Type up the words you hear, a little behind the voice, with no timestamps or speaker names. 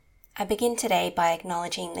I begin today by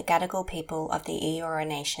acknowledging the Gadigal people of the Eora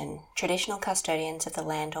Nation, traditional custodians of the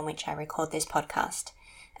land on which I record this podcast,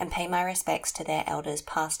 and pay my respects to their elders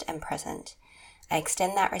past and present. I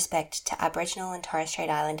extend that respect to Aboriginal and Torres Strait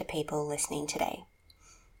Islander people listening today.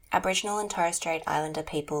 Aboriginal and Torres Strait Islander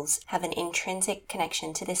peoples have an intrinsic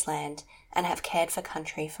connection to this land and have cared for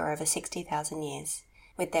country for over 60,000 years,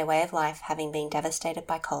 with their way of life having been devastated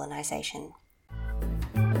by colonisation.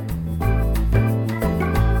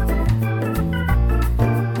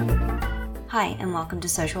 Hi, and welcome to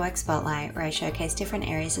Social Work Spotlight, where I showcase different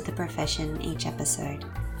areas of the profession each episode.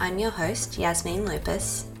 I'm your host, Yasmin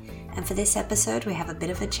Lupus, and for this episode we have a bit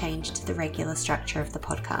of a change to the regular structure of the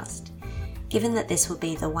podcast. Given that this will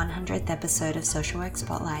be the 100th episode of Social Work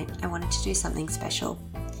Spotlight, I wanted to do something special.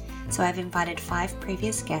 So I've invited 5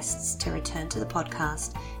 previous guests to return to the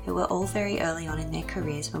podcast who were all very early on in their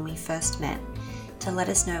careers when we first met, to let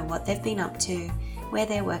us know what they've been up to, where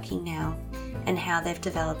they're working now, and how they've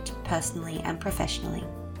developed personally and professionally.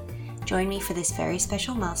 Join me for this very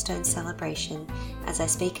special milestone celebration as I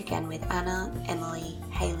speak again with Anna, Emily,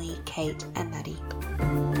 Hayley, Kate, and Maddie.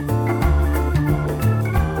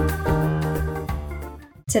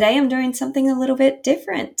 Today I'm doing something a little bit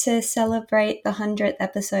different to celebrate the 100th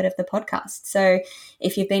episode of the podcast. So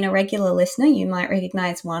if you've been a regular listener, you might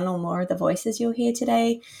recognize one or more of the voices you'll hear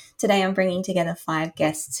today. Today I'm bringing together 5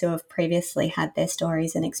 guests who have previously had their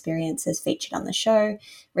stories and experiences featured on the show,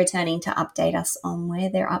 returning to update us on where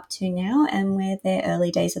they're up to now and where their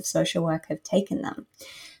early days of social work have taken them.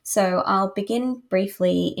 So I'll begin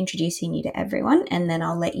briefly introducing you to everyone, and then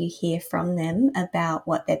I'll let you hear from them about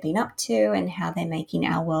what they've been up to and how they're making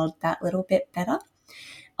our world that little bit better.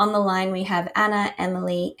 On the line, we have Anna,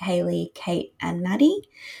 Emily, Hayley, Kate, and Maddie.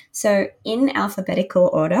 So in alphabetical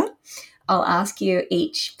order, I'll ask you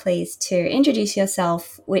each, please, to introduce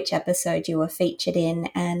yourself, which episode you were featured in,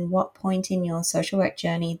 and what point in your social work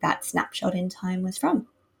journey that snapshot in time was from.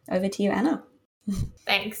 Over to you, Anna.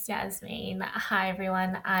 Thanks, Yasmin. Hi,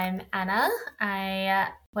 everyone. I'm Anna. I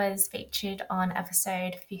was featured on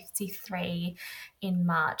episode 53 in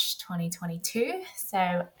March 2022,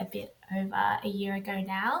 so a bit over a year ago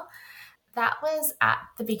now. That was at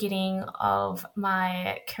the beginning of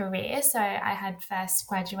my career. So I had first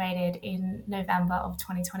graduated in November of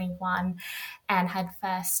 2021 and had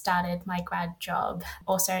first started my grad job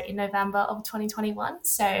also in November of 2021.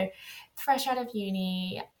 So fresh out of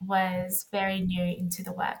uni, was very new into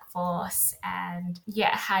the workforce and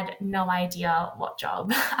had no idea what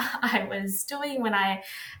job I was doing when I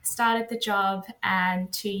started the job.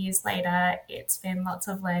 And 2 years later, it's been lots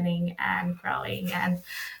of learning and growing and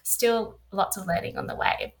still lots of learning on the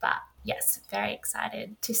way. But yes, very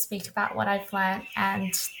excited to speak about what I've learned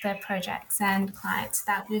and the projects and clients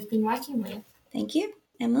that we've been working with. Thank you.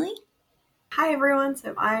 Emily? Hi everyone,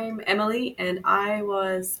 so I'm Emily and I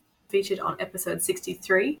was featured on episode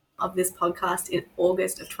 63 of this podcast in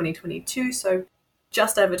August of 2022, so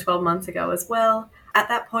just over 12 months ago as well. At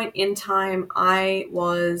that point in time, I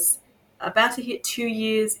was about to hit 2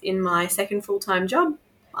 years in my second full-time job.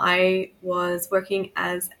 I was working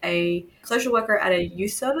as a social worker at a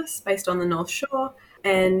youth service based on the North Shore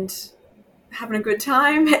and having a good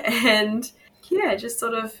time and just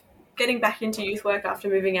sort of getting back into youth work after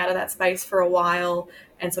moving out of that space for a while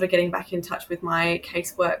and sort of getting back in touch with my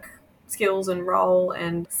casework skills and role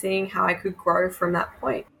and seeing how I could grow from that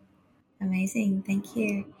point. Amazing. Thank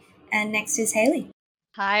you. And next is Hayley.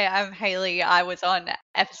 Hi, I'm Hayley. I was on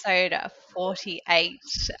episode 48,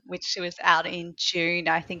 which was out in June.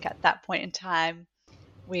 I think at that point in time,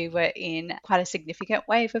 we were in quite a significant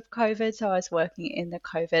wave of COVID. So I was working in the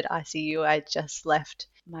COVID ICU. I just left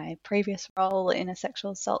my previous role in a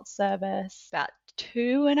sexual assault service about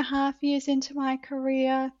 2.5 years into my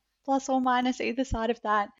career, plus or minus either side of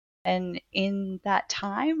that. And in that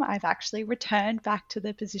time, I've actually returned back to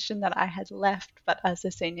the position that I had left, but as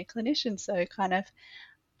a senior clinician. So kind of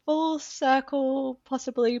full circle,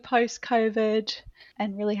 possibly post-COVID,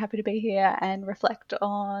 and really happy to be here and reflect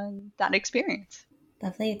on that experience.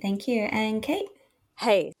 Lovely. Thank you. And Kate?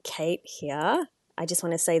 Hey, Kate here. I just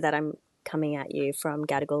want to say that I'm coming at you from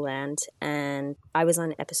Gadigal land, and I was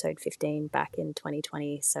on episode 15 back in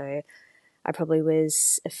 2020, so I probably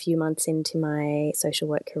was a few months into my social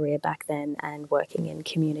work career back then and working in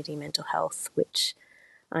community mental health, which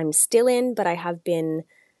I'm still in, but I have been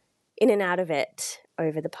in and out of it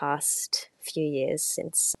over the past few years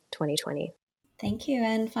since 2020. Thank you.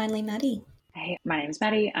 And finally, Maddie. Hey, my name's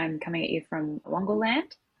Maddie. I'm coming at you from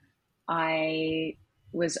Wongaland. I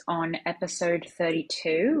was on episode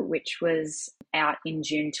 32, which was out in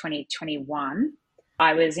June 2021.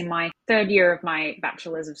 I was in my third year of my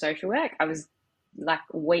Bachelor's of Social Work. I was like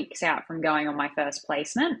weeks out from going on my first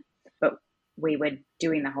placement, but we were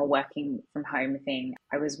doing the whole working from home thing.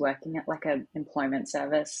 I was working at like a employment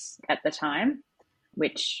service at the time,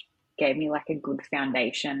 which gave me like a good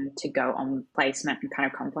foundation to go on placement and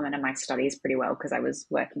kind of complemented my studies pretty well, because I was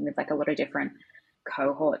working with like a lot of different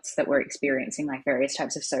cohorts that were experiencing like various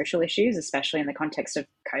types of social issues, especially in the context of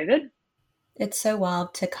COVID. It's so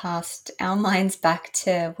wild to cast our minds back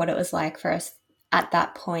to what it was like for us at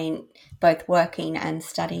that point, both working and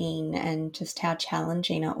studying, and just how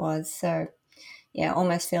challenging it was. So yeah,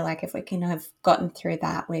 almost feel like if we can have gotten through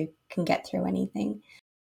that, we can get through anything.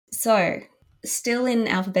 So still in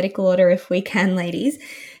alphabetical order, if we can, ladies,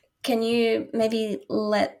 can you maybe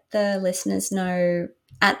let the listeners know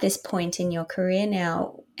at this point in your career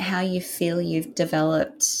now how you feel you've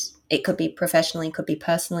developed? It could be professionally, could be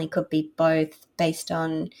personally, could be both, based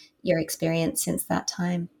on your experience since that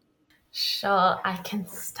time. Sure, I can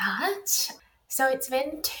start. So it's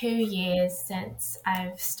been 2 years since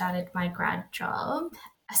I've started my grad job.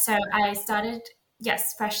 So I started,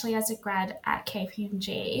 yes, freshly as a grad at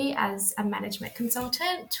KPMG as a management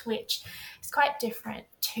consultant, which is quite different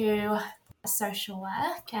to social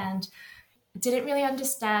work, and didn't really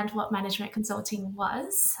understand what management consulting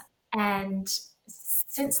was. And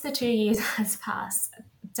since the 2 years has passed,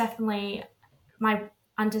 definitely my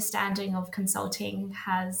understanding of consulting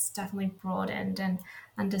has definitely broadened, and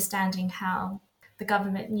understanding how the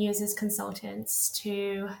government uses consultants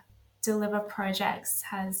to deliver projects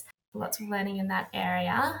has lots of learning in that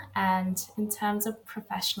area. And in terms of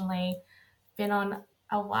professionally, been on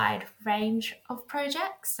a wide range of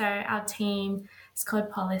projects. So our team is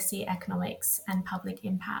called Policy, Economics and Public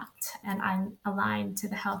Impact, and I'm aligned to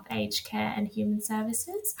the health, aged care and human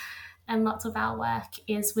services. And lots of our work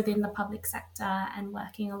is within the public sector and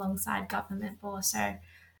working alongside government, but also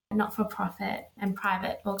not-for-profit and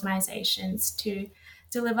private organisations to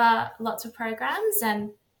deliver lots of programs. And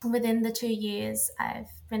within the 2 years, I've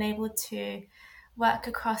been able to work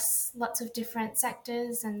across lots of different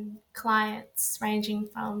sectors and clients, ranging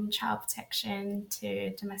from child protection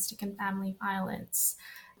to domestic and family violence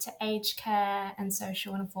to aged care and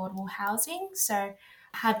social and affordable housing. So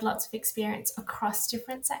had lots of experience across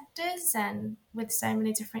different sectors and with so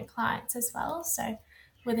many different clients as well. So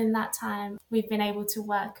within that time, we've been able to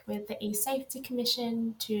work with the E-Safety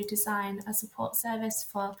Commission to design a support service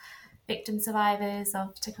for victim survivors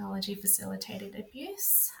of technology facilitated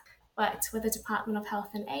abuse. Worked with the Department of Health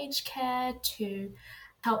and Aged Care to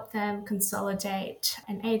help them consolidate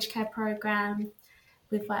an aged care program.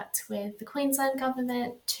 We've worked with the Queensland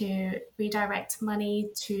government to redirect money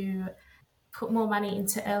to put more money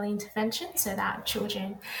into early intervention so that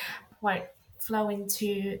children won't flow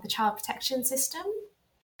into the child protection system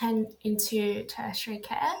and into tertiary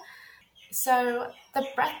care. So the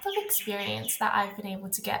breadth of experience that I've been able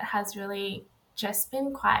to get has really just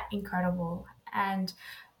been quite incredible, and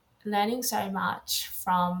learning so much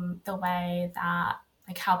from the way that,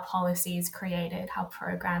 like, how policy is created, how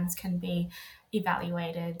programs can be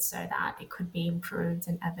evaluated so that it could be improved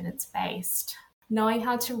and evidence-based. Knowing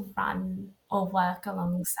how to run or work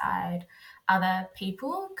alongside other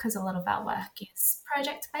people, because a lot of our work is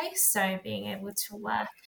project-based, so being able to work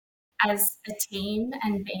as a team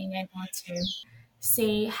and being able to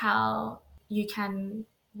see how you can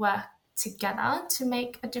work together to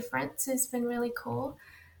make a difference has been really cool.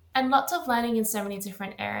 And lots of learning in so many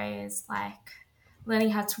different areas, like learning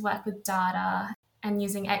how to work with data and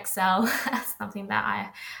using Excel as something that I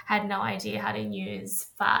had no idea how to use,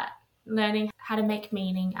 but learning how to make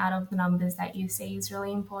meaning out of the numbers that you see is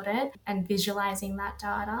really important, and visualizing that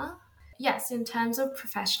data. Yes, in terms of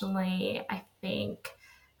professionally, I think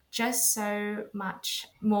just so much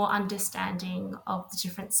more understanding of the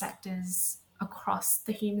different sectors across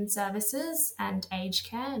the human services and aged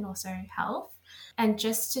care and also health, and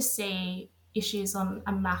just to see issues on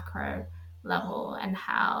a macro level and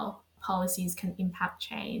how policies can impact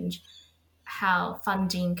change, how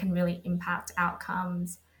funding can really impact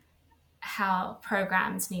outcomes, how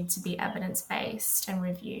programs need to be evidence-based and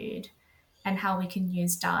reviewed, and how we can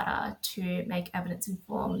use data to make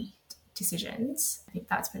evidence-informed decisions. I think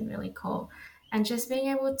that's been really cool. And just being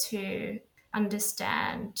able to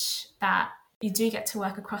understand that you do get to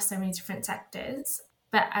work across so many different sectors,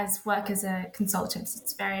 but as a consultant,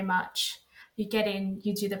 it's very much you get in,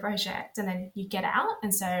 you do the project, and then you get out.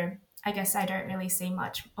 And so I guess I don't really see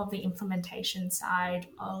much of the implementation side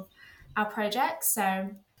of our projects.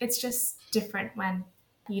 So it's just different when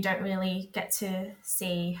you don't really get to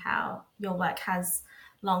see how your work has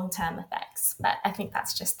long-term effects. But I think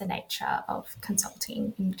that's just the nature of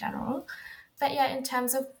consulting in general. But yeah, in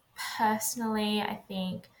terms of personally, I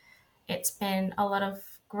think it's been a lot of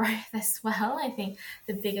growth as well. I think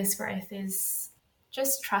the biggest growth is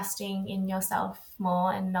just trusting in yourself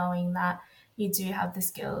more and knowing that you do have the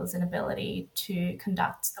skills and ability to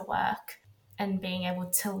conduct the work, and being able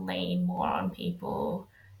to lean more on people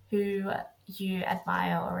who you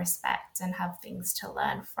admire or respect and have things to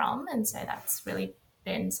learn from. And so that's really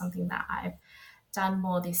been something that I've done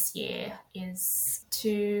more this year, is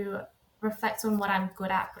to reflect on what I'm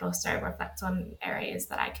good at, but also reflect on areas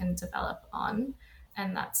that I can develop on.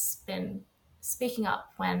 And that's been speaking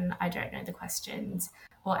up when I don't know the questions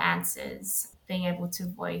or answers, being able to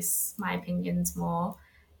voice my opinions more,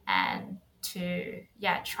 and to,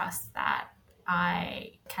 trust that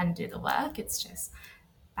I can do the work. It's just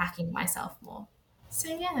backing myself more. So,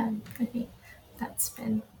 yeah, I think that's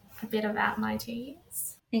been a bit about my 2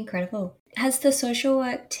 years. Incredible. Has the social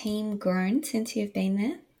work team grown since you've been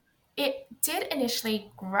there? It did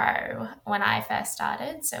initially grow when I first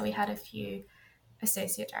started. So we had a few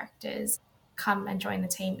associate directors come and join the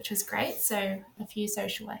team, which was great. So a few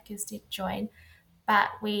social workers did join, but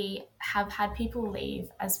we have had people leave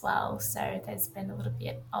as well. So there's been a little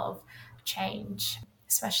bit of change,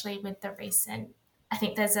 especially with the recent, I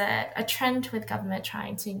think there's a trend with government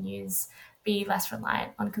trying to be less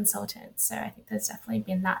reliant on consultants. So I think there's definitely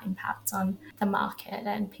been that impact on the market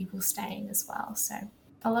and people staying as well. So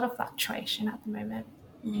a lot of fluctuation at the moment.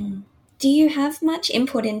 Do you have much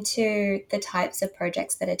input into the types of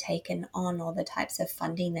projects that are taken on, or the types of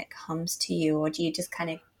funding that comes to you? Or do you just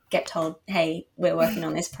kind of get told, hey, we're working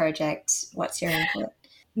on this project, what's your input?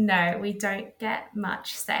 No, we don't get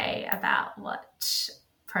much say about what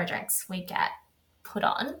projects we get put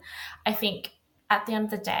on. I think at the end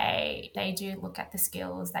of the day, they do look at the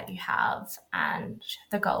skills that you have and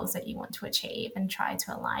the goals that you want to achieve and try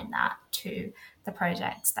to align that to the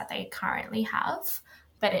projects that they currently have.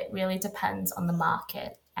 But it really depends on the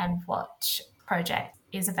market and what project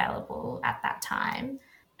is available at that time.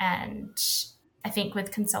 And I think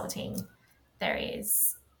with consulting, there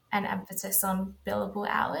is an emphasis on billable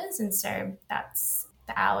hours. And so that's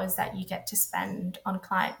the hours that you get to spend on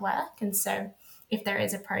client work. And so if there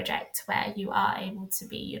is a project where you are able to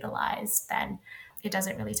be utilized, then it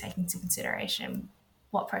doesn't really take into consideration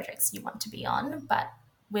what projects you want to be on. But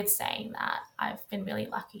with saying that, I've been really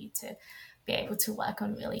lucky to be able to work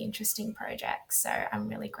on really interesting projects. So I'm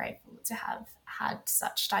really grateful to have had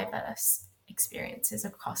such diverse experiences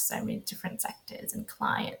across so many different sectors and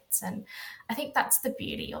clients. And I think that's the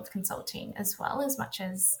beauty of consulting as well, as much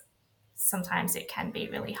as sometimes it can be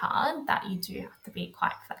really hard, that you do have to be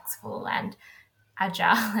quite flexible and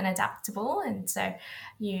agile and adaptable. And so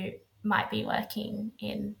you might be working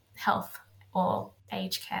in health or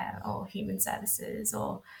aged care or human services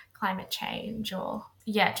or climate change, or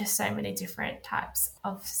just so many different types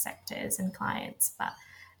of sectors and clients. But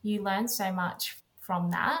you learn so much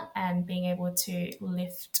from that, and being able to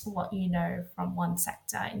lift what you know from one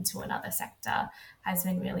sector into another sector has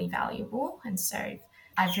been really valuable. And so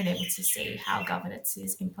I've been able to see how governance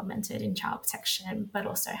is implemented in child protection, but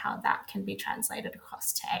also how that can be translated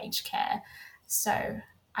across to aged care. So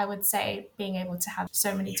I would say being able to have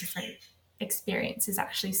so many different experiences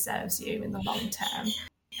actually serves you in the long term.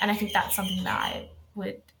 And I think that's something that I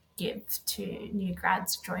would give to new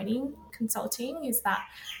grads joining consulting, is that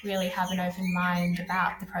really have an open mind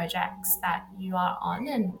about the projects that you are on.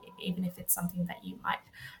 And even if it's something that you might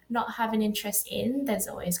not have an interest in, there's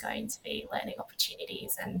always going to be learning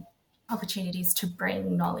opportunities and opportunities to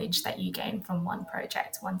bring knowledge that you gain from one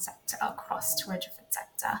project, one sector, across to a different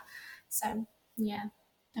sector. So, yeah.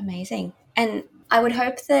 Amazing. And I would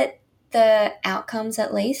hope that the outcomes,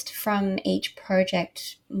 at least from each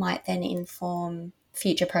project, might then inform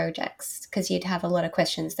future projects, because you'd have a lot of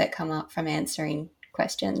questions that come up from answering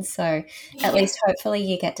questions. So at least hopefully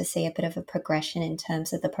you get to see a bit of a progression in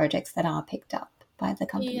terms of the projects that are picked up by the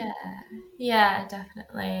company. Yeah,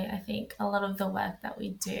 definitely. I think a lot of the work that we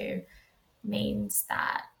do means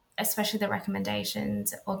that, especially the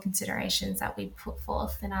recommendations or considerations that we put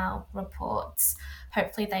forth in our reports,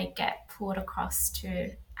 hopefully they get pulled across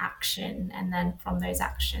to action, and then from those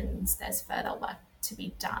actions there's further work to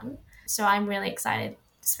be done. So I'm really excited,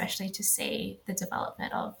 especially to see the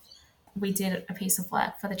development of, we did a piece of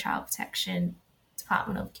work for the Child Protection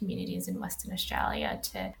Department of Communities in Western Australia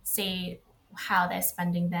to see how they're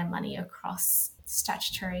spending their money across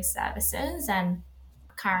statutory services. And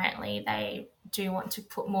currently they do want to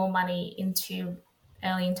put more money into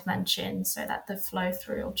early intervention so that the flow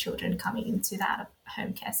through of children coming into that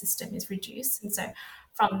home care system is reduced. And so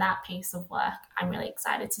from that piece of work, I'm really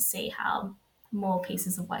excited to see how more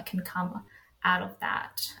pieces of work can come out of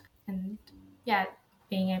that. And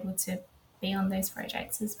being able to be on those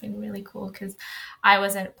projects has been really cool, because I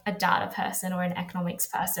wasn't a data person or an economics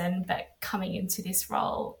person, but coming into this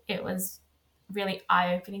role, it was really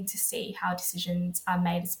eye-opening to see how decisions are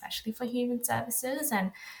made, especially for human services,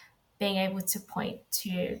 and being able to point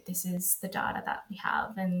to, this is the data that we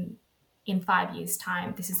have, and in 5 years'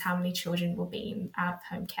 time, this is how many children will be in our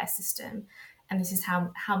home care system, and this is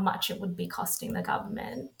how much it would be costing the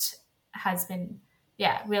government, has been,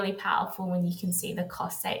 really powerful when you can see the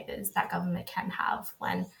cost savers that government can have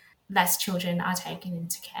when less children are taken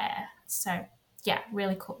into care. So,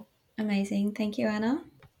 really cool. Amazing. Thank you, Anna.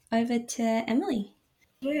 Over to Emily.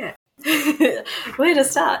 Yeah. Where to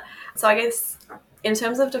start? So I guess in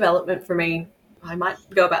terms of development for me, I might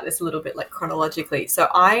go about this a little bit like chronologically. So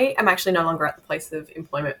I am actually no longer at the place of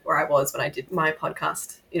employment where I was when I did my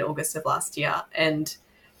podcast in August of last year. And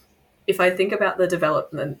if I think about the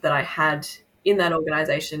development that I had in that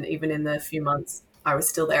organization, even in the few months I was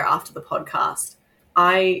still there after the podcast,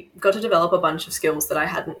 I got to develop a bunch of skills that I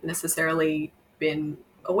hadn't necessarily been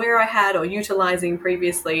aware I had or utilizing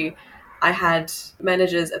previously. I had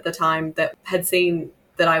managers at the time that had seen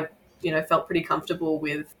that I, felt pretty comfortable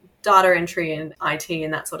with data entry and IT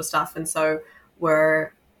and that sort of stuff. And so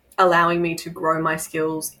were allowing me to grow my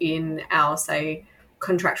skills in our, say,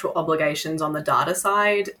 contractual obligations on the data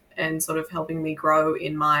side, and sort of helping me grow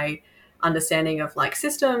in my understanding of like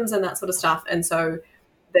systems and that sort of stuff. And so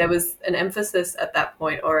there was an emphasis at that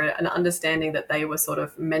point, or an understanding that they were sort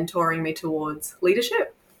of mentoring me towards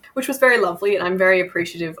leadership, which was very lovely. And I'm very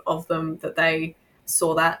appreciative of them that they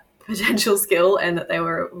saw that potential skill and that they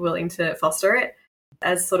were willing to foster it.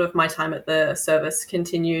 As sort of my time at the service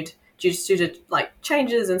continued, due to like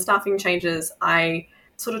changes and staffing changes, I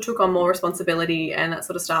sort of took on more responsibility and that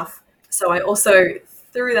sort of stuff. So I also,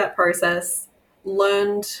 through that process,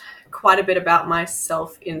 learned quite a bit about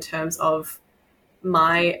myself in terms of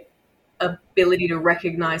my ability to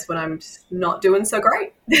recognize when I'm not doing so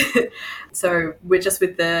great. So with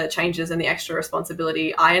the changes and the extra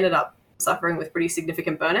responsibility, I ended up suffering with pretty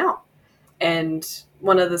significant burnout. And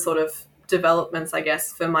one of the sort of developments, I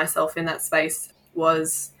guess, for myself in that space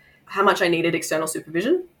was how much I needed external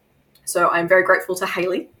supervision. So I'm very grateful to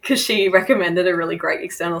Hayley, because she recommended a really great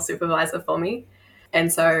external supervisor for me.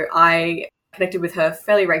 And so I connected with her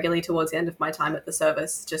fairly regularly towards the end of my time at the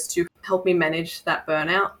service, just to help me manage that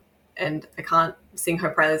burnout. And I can't sing her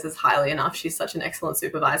praises highly enough. She's such an excellent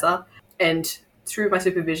supervisor. And through my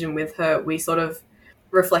supervision with her, we sort of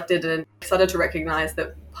reflected and started to recognize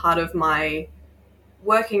that part of my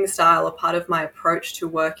working style, or part of my approach to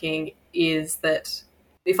working, is that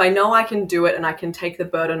if I know I can do it and I can take the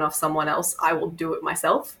burden off someone else, I will do it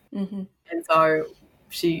myself. Mm-hmm. And so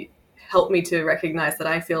she helped me to recognize that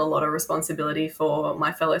I feel a lot of responsibility for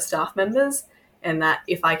my fellow staff members, and that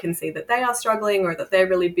if I can see that they are struggling or that they're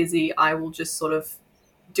really busy, I will just sort of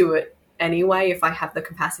do it anyway if I have the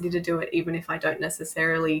capacity to do it, even if I don't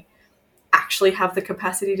necessarily actually have the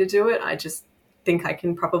capacity to do it. I just think I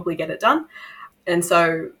can probably get it done. And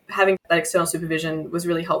so having that external supervision was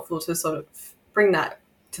really helpful to sort of bring that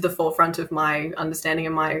to the forefront of my understanding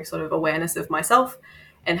and my sort of awareness of myself,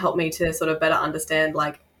 and help me to sort of better understand,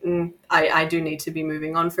 like, I do need to be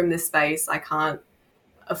moving on from this space. I can't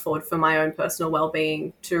afford for my own personal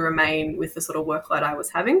well-being to remain with the sort of workload I was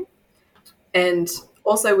having. And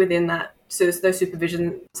also within that, so those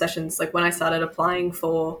supervision sessions, like when I started applying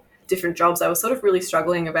for different jobs, I was sort of really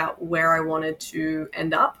struggling about where I wanted to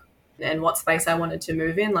end up and what space I wanted to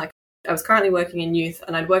move in. Like, I was currently working in youth,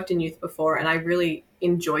 and I'd worked in youth before, and I really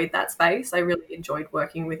enjoyed that space. I really enjoyed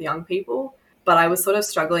working with young people, but I was sort of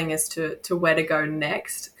struggling as to where to go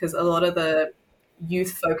next, because a lot of the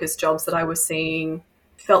youth-focused jobs that I was seeing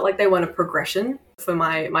felt like they weren't a progression for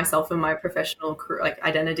myself and my professional career, like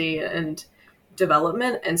identity and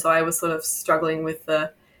development. And so I was sort of struggling with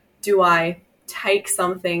do I take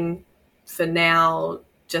something for now,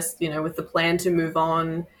 just, with the plan to move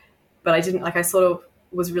on? But I didn't, I sort of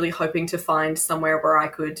was really hoping to find somewhere where I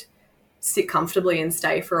could sit comfortably and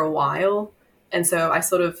stay for a while. And so I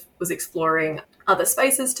sort of was exploring other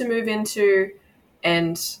spaces to move into.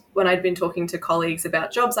 And when I'd been talking to colleagues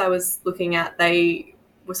about jobs I was looking at, they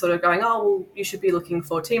were sort of going, oh, well, you should be looking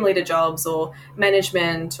for team leader jobs or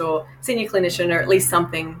management or senior clinician, or at least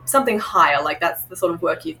something higher. Like, that's the sort of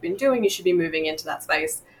work you've been doing. You should be moving into that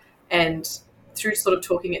space. And through sort of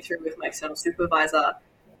talking it through with my external supervisor,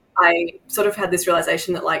 I sort of had this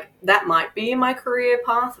realization that, like, that might be in my career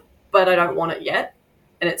path, but I don't want it yet.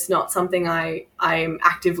 And it's not something I'm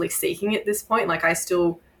actively seeking at this point. Like, I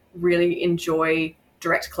still really enjoy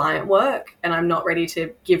direct client work, and I'm not ready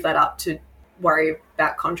to give that up to worry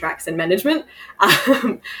about contracts and management.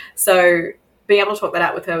 But being able to talk that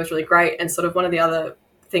out with her was really great. And sort of one of the other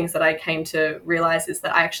things that I came to realize is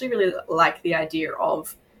that I actually really like the idea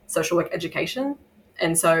of social work education.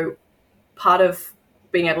 And so part of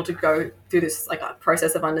being able to go through this like a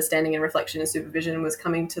process of understanding and reflection and supervision was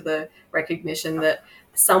coming to the recognition that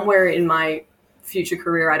somewhere in my future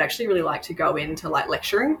career I'd actually really like to go into like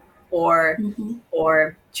lecturing or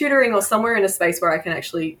tutoring, or somewhere in a space where I can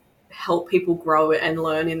actually help people grow and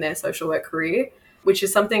learn in their social work career, which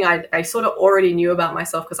is something I sort of already knew about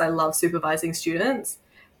myself because I love supervising students.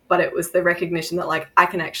 But it was the recognition that like I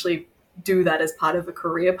can actually do that as part of a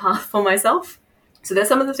career path for myself. So there's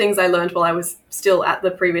some of the things I learned while I was still at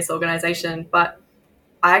the previous organization, but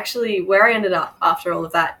where I ended up after all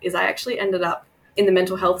of that is I actually ended up in the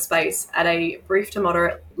mental health space at a brief to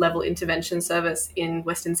moderate level intervention service in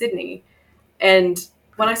Western Sydney. And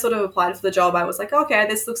when I sort of applied for the job, I was like, okay,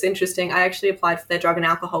 this looks interesting. I actually applied for their drug and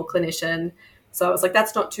alcohol clinician. So I was like,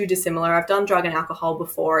 that's not too dissimilar. I've done drug and alcohol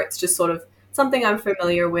before. It's just sort of something I'm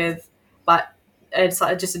familiar with, but it's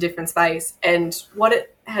just a different space. And what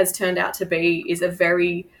it has turned out to be is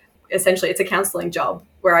essentially it's a counselling job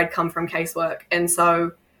where I'd come from casework. And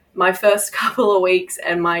so my first couple of weeks,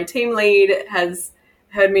 and my team lead has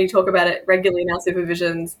heard me talk about it regularly in our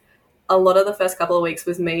supervisions, a lot of the first couple of weeks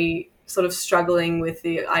was me sort of struggling with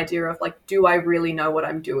the idea of like, do I really know what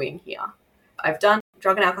I'm doing here? I've done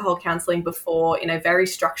drug and alcohol counselling before in a very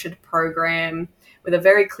structured program with a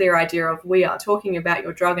very clear idea of we are talking about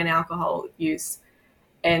your drug and alcohol use,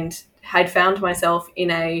 and had found myself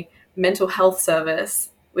in a mental health service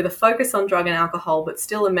with a focus on drug and alcohol, but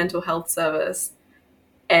still a mental health service,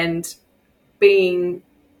 and being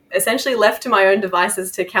essentially left to my own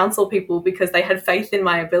devices to counsel people because they had faith in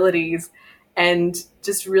my abilities, and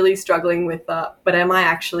just really struggling with but am I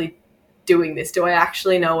actually doing this? Do I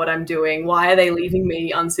actually know what I'm doing? Why are they leaving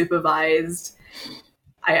me unsupervised?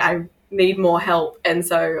 I need more help. And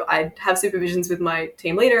so I have supervisions with my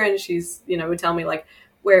team leader, and she's, would tell me like,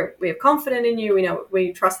 we have confidence in you.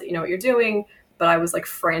 We trust that you know what you're doing. But I was like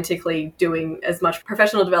frantically doing as much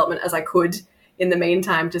professional development as I could in the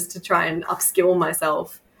meantime, just to try and upskill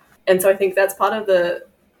myself. And so I think that's part of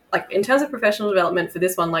in terms of professional development for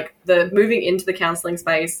this one, like the moving into the counselling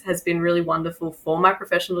space has been really wonderful for my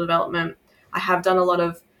professional development. I have done a lot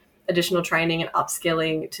of additional training and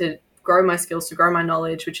upskilling to grow my skills, to grow my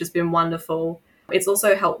knowledge, which has been wonderful. It's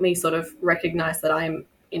also helped me sort of recognize that I'm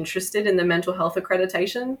interested in the mental health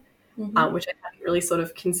accreditation, which I hadn't really sort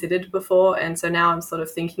of considered before. And so now I'm sort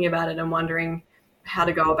of thinking about it and wondering how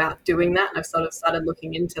to go about doing that. And I've sort of started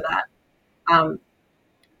looking into that.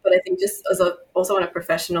 But I think just also in a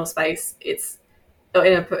professional space, it's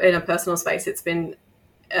in a personal space, it's been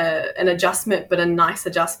an adjustment, but a nice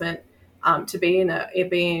adjustment to be in a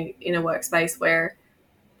workspace where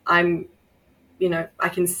I'm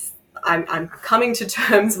coming to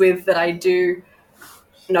terms with that I do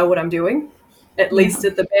know what I'm doing. At least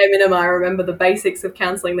at the bare minimum, I remember the basics of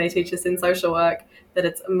counselling they teach us in social work,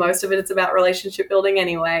 that most of it's about relationship building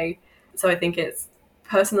anyway. So I think it's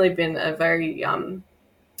personally been a very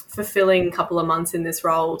fulfilling couple of months in this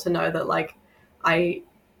role to know that like I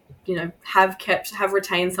have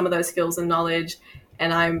retained some of those skills and knowledge,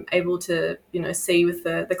 and I'm able to see with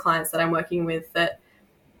the clients that I'm working with that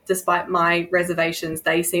despite my reservations,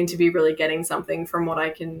 they seem to be really getting something from what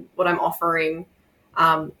I'm offering.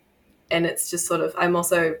 And it's just sort of, I'm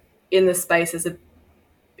also in the space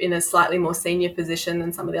in a slightly more senior position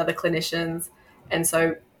than some of the other clinicians. And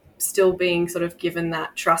so still being sort of given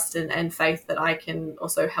that trust and faith that I can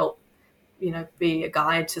also help, be a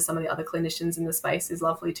guide to some of the other clinicians in the space is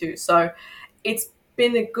lovely too. So it's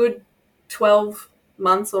been a good 12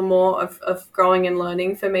 months or more of growing and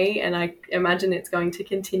learning for me. And I imagine it's going to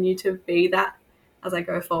continue to be that as I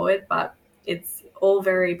go forward, but it's all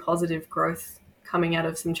very positive growth coming out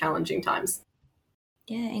of some challenging times.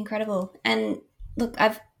 Yeah, incredible. And look,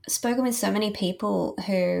 I've spoken with so many people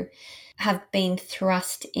who have been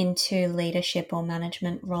thrust into leadership or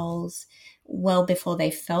management roles well before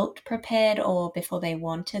they felt prepared or before they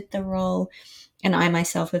wanted the role. And I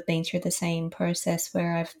myself have been through the same process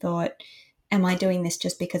where I've thought, am I doing this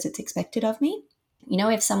just because it's expected of me?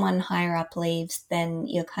 If someone higher up leaves, then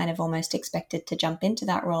you're kind of almost expected to jump into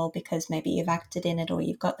that role because maybe you've acted in it or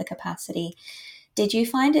you've got the capacity. Did you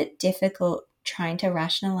find it difficult trying to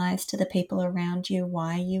rationalize to the people around you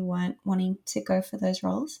why you weren't wanting to go for those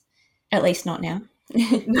roles? At least not now.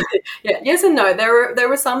 Yeah, yes and no. There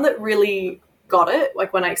were some that really got it.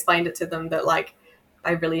 Like when I explained it to them that like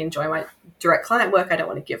I really enjoy my direct client work, I don't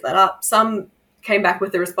want to give that up. Some came back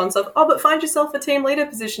with the response of, oh, but find yourself a team leader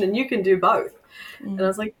position and you can do both. And I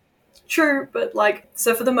was like, true, but like,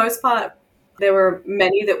 so for the most part, There were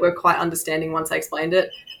many that were quite understanding once I explained it.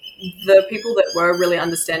 The people that were really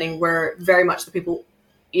understanding were very much the people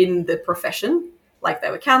in the profession. Like,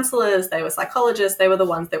 they were counselors, they were psychologists, they were the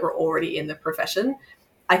ones that were already in the profession.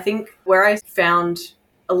 I think where I found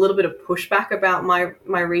a little bit of pushback about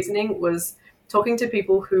my reasoning was talking to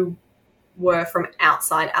people who were from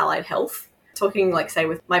outside allied health, talking, like, say,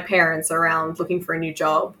 with my parents around looking for a new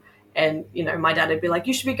job. And, my dad would be like,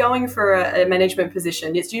 you should be going for a management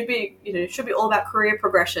position. It should be all about career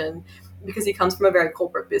progression, because he comes from a very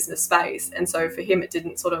corporate business space. And so for him, it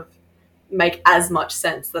didn't sort of make as much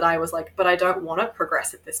sense that I was like, but I don't want to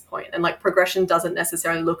progress at this point. And, like, progression doesn't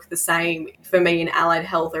necessarily look the same for me in allied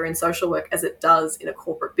health or in social work as it does in a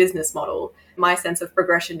corporate business model. My sense of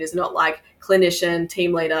progression is not like clinician,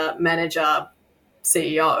 team leader, manager,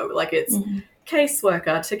 CEO. Like, it's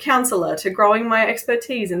caseworker to counselor to growing my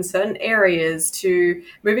expertise in certain areas to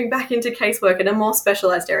moving back into casework in a more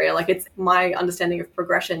specialized area. Like, it's my understanding of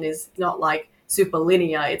progression is not like super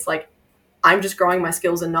linear. It's like, I'm just growing my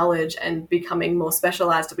skills and knowledge and becoming more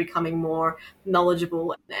specialized, or becoming more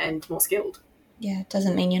knowledgeable and more skilled. Yeah, it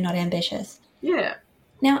doesn't mean you're not ambitious. Yeah.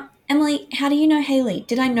 Now, Emily, how do you know Hayley?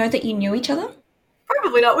 Did I know that you knew each other?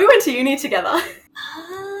 Probably not. We went to uni together.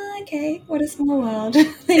 Okay. What a small world.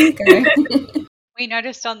 There you go. We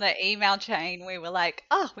noticed on the email chain, we were like,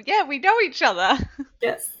 oh, yeah, we know each other.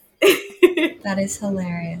 Yes. That is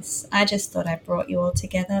hilarious. I just thought I brought you all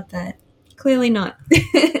together, but clearly not.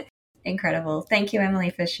 Incredible. Thank you, Emily,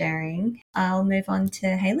 for sharing. I'll move on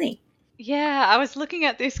to Hayley. Yeah, I was looking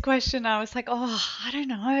at this question. I was like, oh, I don't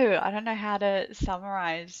know. I don't know how to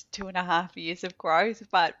summarize 2.5 years of growth,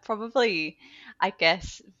 but probably, I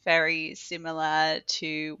guess, very similar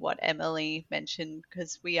to what Emily mentioned,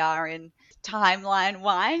 because we are in timeline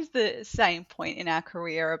wise the same point in our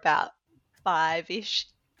career, about 5-ish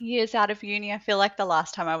years out of uni. I feel like the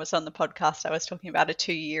last time I was on the podcast, I was talking about a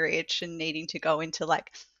 2-year itch and needing to go into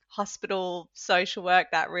like hospital social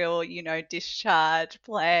work, that real, discharge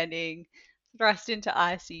planning, thrust into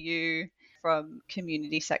ICU from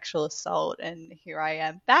community sexual assault. And here I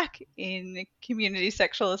am back in community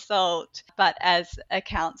sexual assault, but as a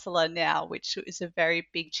counsellor now, which is a very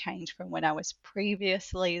big change from when I was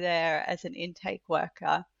previously there as an intake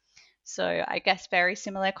worker. So I guess very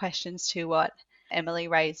similar questions to what Emily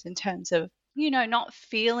raised in terms of, not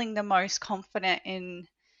feeling the most confident in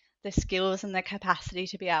the skills and the capacity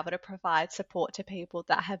to be able to provide support to people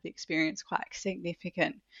that have experienced quite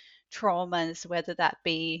significant traumas, whether that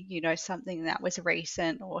be, something that was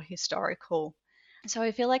recent or historical. So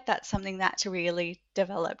I feel like that's something that's really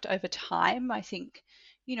developed over time. I think,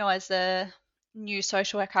 as a new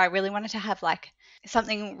social worker, I really wanted to have like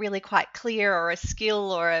something really quite clear, or a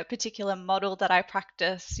skill or a particular model that I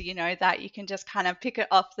practice, that you can just kind of pick it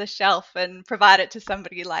off the shelf and provide it to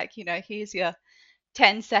somebody, like, here's your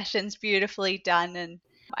 10 sessions beautifully done. And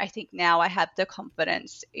I think now I have the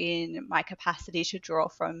confidence in my capacity to draw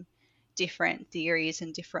from different theories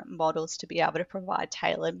and different models to be able to provide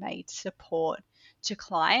tailor-made support to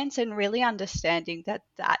clients, and really understanding that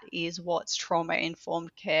that is what's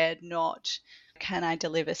trauma-informed care, not can I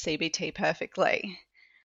deliver CBT perfectly.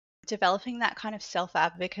 Developing that kind of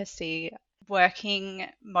self-advocacy, working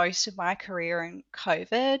most of my career in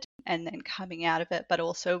COVID and then coming out of it, but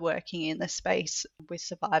also working in the space with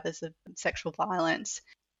survivors of sexual violence.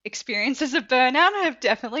 Experiences of burnout have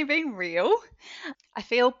definitely been real. I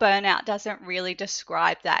feel burnout doesn't really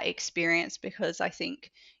describe that experience, because I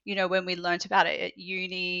think, when we learnt about it at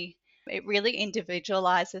uni, it really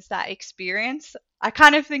individualizes that experience. I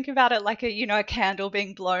kind of think about it like a candle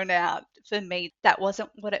being blown out. For me, that wasn't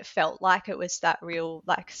what it felt like. It was that real,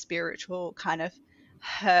 like, spiritual kind of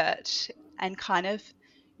hurt, and kind of,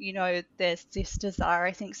 there's this desire,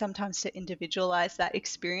 I think, sometimes to individualize that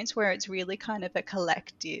experience, where it's really kind of a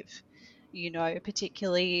collective,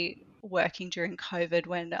 particularly working during COVID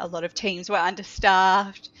when a lot of teams were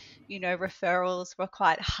understaffed, referrals were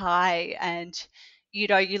quite high, and you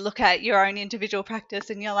look at your own individual practice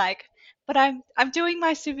and you're like, but I'm doing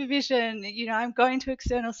my supervision, I'm going to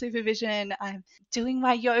external supervision, I'm doing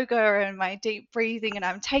my yoga and my deep breathing, and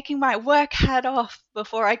I'm taking my work hat off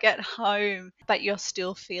before I get home, but you're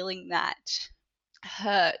still feeling that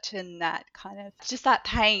hurt and that kind of just that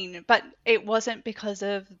pain. But it wasn't because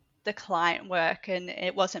of the client work, and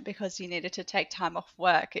it wasn't because you needed to take time off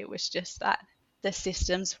work. It was just that the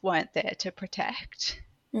systems weren't there to protect.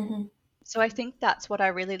 Mm-hmm. So I think that's what I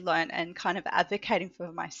really learned, and kind of advocating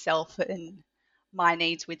for myself and my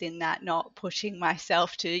needs within that, not pushing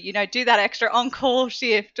myself to, do that extra on-call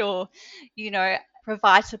shift, or,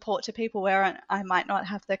 provide support to people where I might not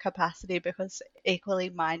have the capacity, because equally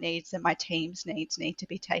my needs and my team's needs need to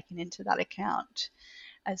be taken into that account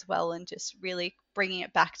as well, and just really bringing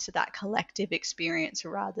it back to that collective experience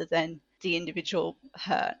rather than the individual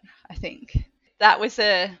hurt. I think that was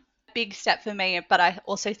a big step for me, but I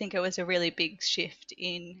also think it was a really big shift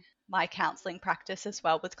in my counselling practice as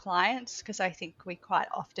well with clients, because I think we quite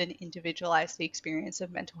often individualise the experience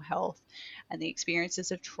of mental health and the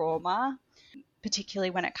experiences of trauma,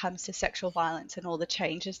 particularly when it comes to sexual violence and all the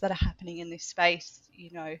changes that are happening in this space,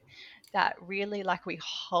 that really like we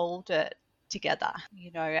hold it together,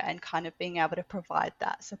 and kind of being able to provide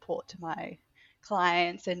that support to my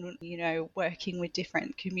clients, and working with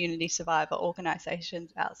different community survivor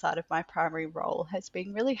organizations outside of my primary role has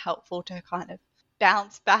been really helpful to kind of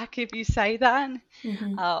bounce back, if you say that,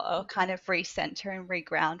 or kind of recenter and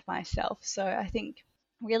reground myself. So I think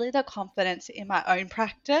really the confidence in my own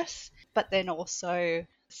practice, but then also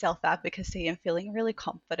self-advocacy and feeling really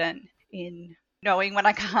confident in knowing when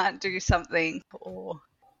I can't do something, or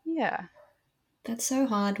yeah. That's so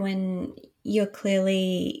hard when you're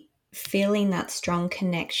clearly feeling that strong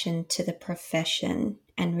connection to the profession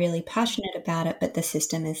and really passionate about it, but the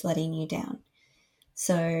system is letting you down.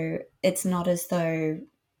 So it's not as though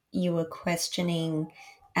you were questioning,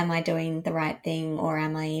 am I doing the right thing, or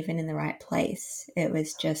am I even in the right place? It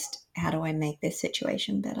was just, how do I make this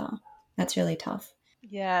situation better? That's really tough.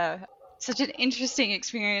 Yeah, such an interesting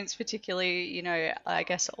experience, particularly, I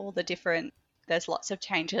guess all the different, there's lots of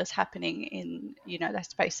changes happening in, the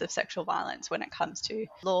space of sexual violence when it comes to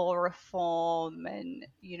law reform and,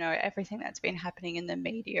 everything that's been happening in the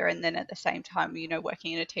media. And then at the same time,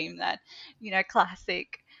 working in a team that,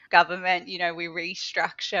 classic government, we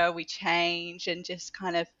restructure, we change, and just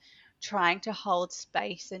kind of trying to hold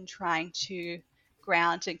space and trying to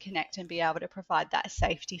ground and connect and be able to provide that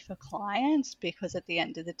safety for clients, because at the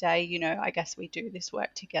end of the day, I guess we do this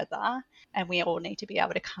work together and we all need to be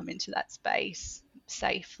able to come into that space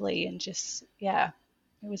safely. And just, yeah,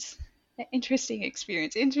 it was an interesting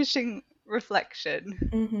experience, interesting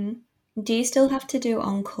reflection. Mm-hmm. Do you still have to do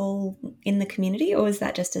on-call in the community, or is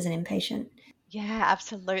that just as an inpatient? Yeah,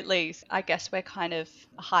 absolutely. I guess we're kind of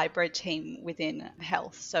a hybrid team within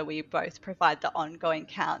health. So we both provide the ongoing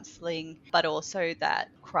counselling, but also that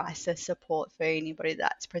crisis support for anybody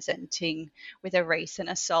that's presenting with a recent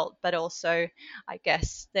assault. But also, I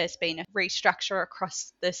guess there's been a restructure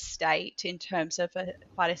across the state in terms of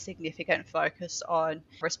quite a significant focus on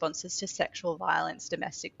responses to sexual violence,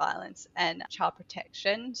 domestic violence, and child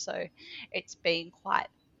protection. So it's been quite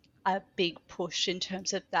a big push in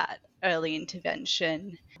terms of that early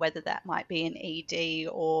intervention, whether that might be in ED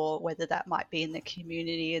or whether that might be in the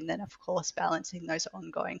community, and then of course balancing those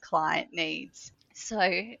ongoing client needs. So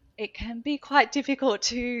it can be quite difficult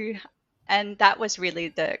to, and that was really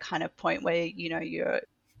the kind of point where you're,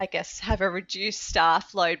 I guess, have a reduced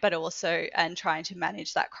staff load, but also, and trying to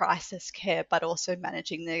manage that crisis care, but also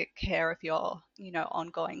managing the care of your,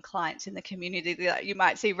 ongoing clients in the community that you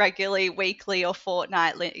might see regularly, weekly or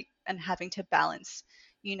fortnightly, and having to balance,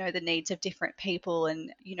 the needs of different people,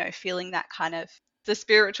 and, feeling that kind of the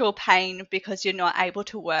spiritual pain because you're not able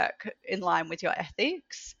to work in line with your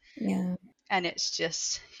ethics. Yeah. And it's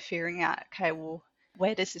just figuring out, okay, well,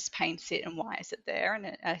 where does this pain sit and why is it there?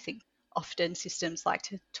 And I think often systems like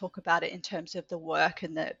to talk about it in terms of the work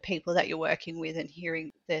and the people that you're working with and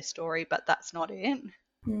hearing their story, but that's not it.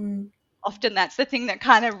 Often that's the thing that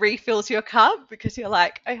kind of refills your cup, because you're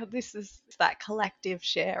like, oh, this is that collective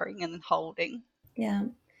sharing and holding. Yeah.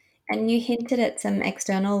 And you hinted at some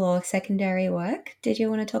external or secondary work. Did you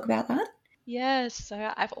want to talk about that? Yeah,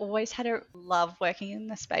 so I've always had a love working in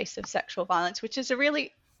the space of sexual violence, which is a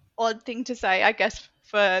really odd thing to say, I guess,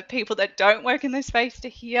 for people that don't work in this space to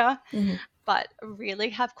hear, but really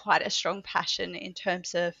have quite a strong passion in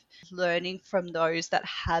terms of learning from those that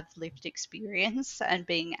have lived experience and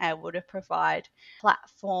being able to provide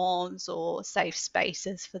platforms or safe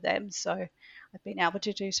spaces for them. So I've been able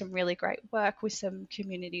to do some really great work with some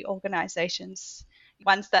community organisations,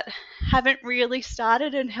 ones that haven't really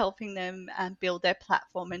started, and helping them build their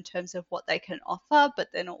platform in terms of what they can offer, but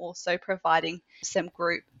then also providing some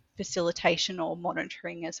group facilitation or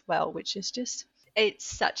monitoring as well, which is just, it's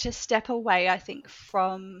such a step away, I think,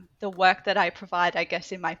 from the work that I provide, I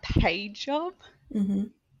guess, in my paid job.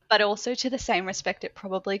 But also to the same respect, it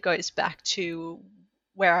probably goes back to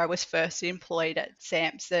where I was first employed at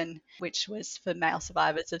Samson, which was for male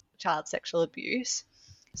survivors of child sexual abuse.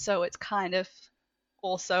 So it's kind of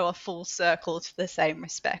also a full circle to the same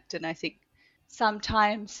respect. And I think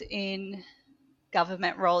sometimes in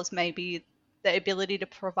government roles, maybe the ability to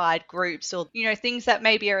provide groups or, things that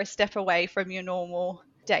maybe are a step away from your normal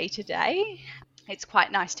day to day. It's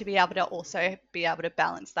quite nice to be able to also be able to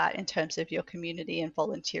balance that in terms of your community and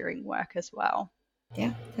volunteering work as well.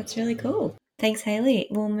 Yeah, that's really cool. Thanks, Hayley.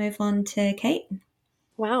 We'll move on to Kate.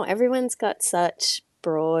 Wow, everyone's got such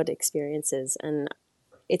broad experiences, and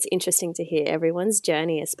it's interesting to hear everyone's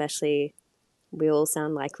journey, especially we all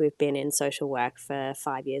sound like we've been in social work for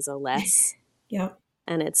 5 years or less. Yeah.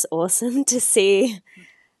 And it's awesome to see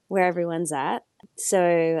where everyone's at.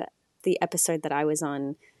 So the episode that I was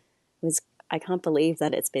on was, I can't believe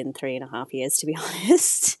that it's been 3.5 years, to be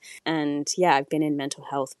honest. And yeah, I've been in mental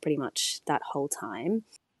health pretty much that whole time.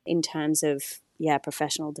 In terms of,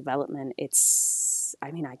 professional development,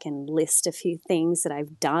 I can list a few things that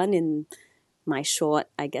I've done in my short,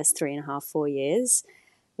 3.5, 4 years,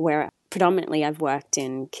 where predominantly I've worked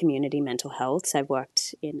in community mental health. So I've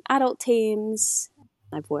worked in adult teams.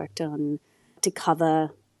 I've worked to cover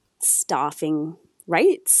staffing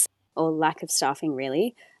rates or lack of staffing,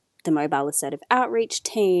 really. The mobile assertive outreach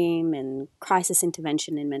team and crisis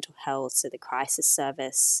intervention in mental health, so the crisis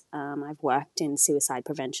service. I've worked in suicide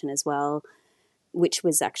prevention as well, which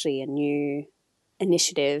was actually a new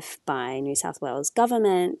initiative by New South Wales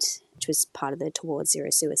government, which was part of the Towards Zero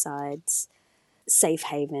Suicides Safe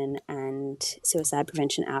Haven and suicide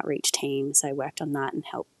prevention outreach team. So I worked on that and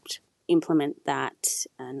helped implement that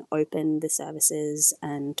and open the services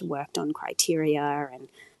and worked on criteria and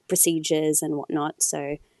procedures and whatnot.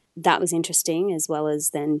 So that was interesting, as well as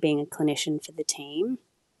then being a clinician for the team.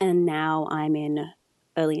 And now I'm in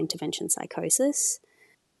early intervention psychosis.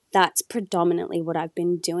 That's predominantly what I've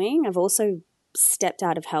been doing. I've also stepped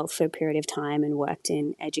out of health for a period of time and worked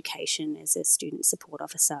in education as a student support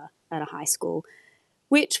officer at a high school,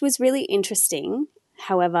 which was really interesting.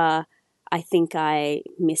 However, I think I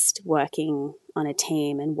missed working on a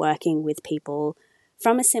team and working with people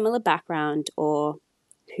from a similar background or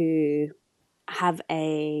who have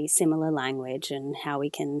a similar language and how we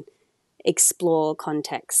can explore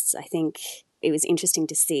contexts. I think it was interesting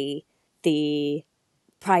to see the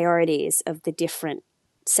priorities of the different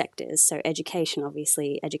sectors. So education,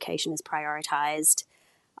 obviously, education is prioritized.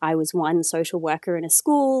 I was one social worker in a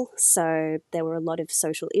school, so there were a lot of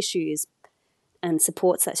social issues and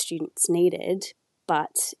supports that students needed,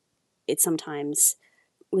 but it sometimes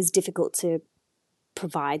was difficult to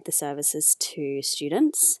provide the services to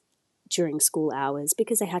students during school hours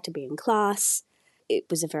because they had to be in class. It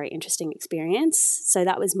was a very interesting experience. So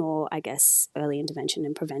that was more, early intervention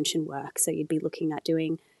and prevention work. So you'd be looking at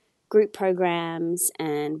doing group programs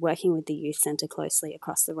and working with the youth centre closely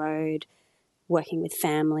across the road, working with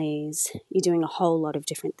families. You're doing a whole lot of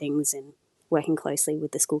different things and working closely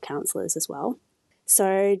with the school counsellors as well.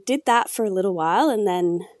 So did that for a little while and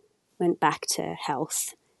then went back to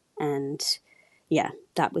health. And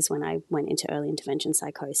that was when I went into early intervention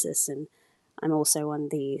psychosis. And I'm also on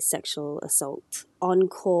the sexual assault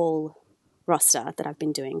on-call roster that I've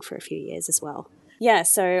been doing for a few years as well. Yeah,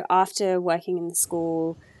 so after working in the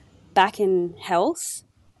school, back in health,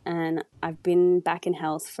 and I've been back in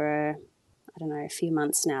health for, a few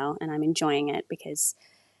months now, and I'm enjoying it because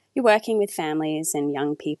you're working with families and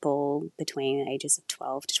young people between the ages of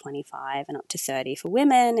 12 to 25 and up to 30 for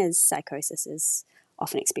women, as psychosis is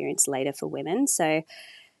often experienced later for women. So,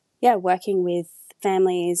 working with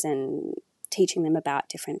families and teaching them about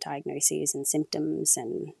different diagnoses and symptoms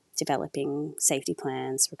and developing safety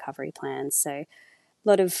plans, recovery plans. So a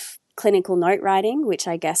lot of clinical note writing, which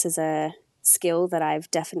I guess is a skill that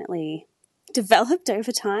I've definitely developed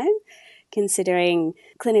over time, considering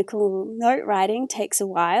clinical note writing takes a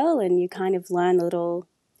while and you kind of learn little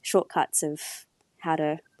shortcuts of how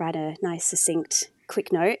to write a nice, succinct,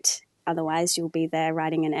 quick note. Otherwise, you'll be there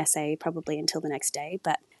writing an essay probably until the next day.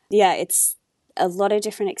 But it's a lot of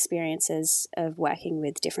different experiences of working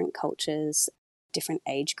with different cultures, different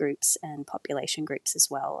age groups and population groups as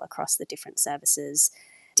well across the different services,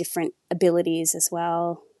 different abilities as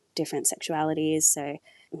well, different sexualities, so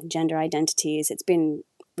gender identities. It's been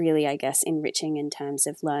really, enriching in terms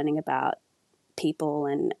of learning about people.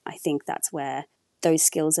 And I think that's where those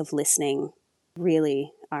skills of listening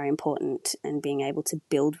really are important and being able to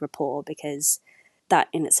build rapport, because that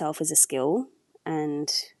in itself is a skill.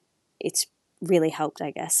 And it's really helped,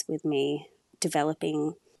 with me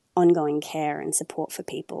developing ongoing care and support for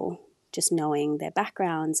people, just knowing their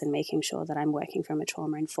backgrounds and making sure that I'm working from a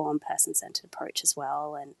trauma-informed, person-centered approach as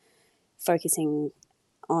well, and focusing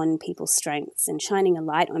on people's strengths and shining a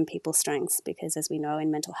light on people's strengths, because as we know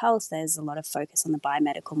in mental health, there's a lot of focus on the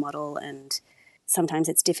biomedical model, and sometimes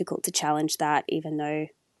it's difficult to challenge that, even though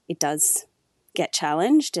it does get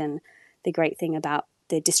challenged. And the great thing about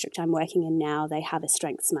the district I'm working in now, they have a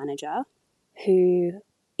strengths manager who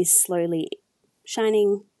is slowly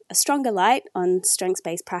shining a stronger light on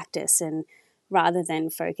strengths-based practice, and rather than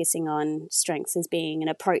focusing on strengths as being an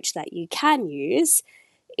approach that you can use,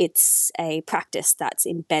 it's a practice that's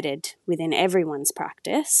embedded within everyone's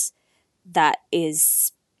practice that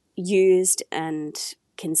is used and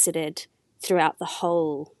considered throughout the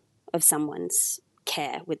whole of someone's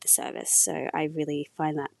care with the service. So I really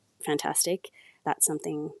find that fantastic. That's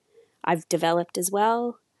something I've developed as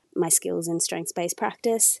well, my skills in strengths-based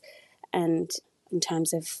practice. And in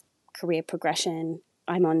terms of career progression,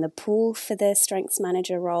 I'm on the pool for the strengths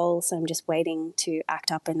manager role, so I'm just waiting to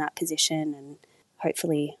act up in that position, and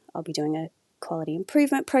hopefully I'll be doing a quality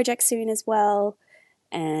improvement project soon as well.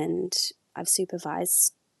 And I've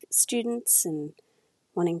supervised students and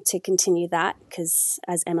wanting to continue that because,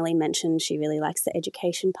 as Emily mentioned, she really likes the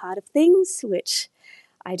education part of things, which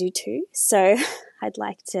I do too. So I'd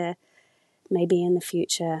like to maybe in the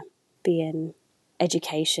future be in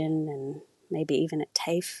education and maybe even at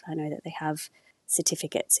TAFE. I know that they have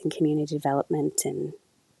certificates in community development and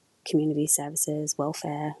community services,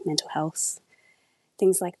 welfare, mental health,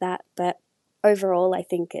 things like that. But overall, I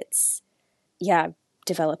think I've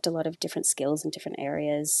developed a lot of different skills in different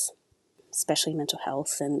areas, especially mental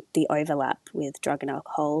health and the overlap with drug and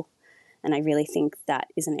alcohol. And I really think that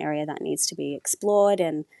is an area that needs to be explored.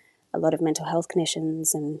 And a lot of mental health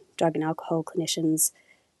clinicians and drug and alcohol clinicians,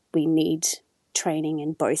 we need training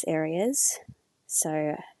in both areas.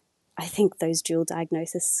 So I think those dual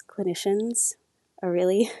diagnosis clinicians are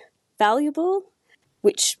really valuable,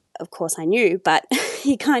 which of course I knew, but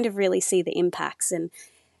you kind of really see the impacts. And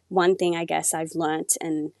one thing I guess I've learnt,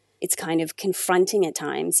 and it's kind of confronting at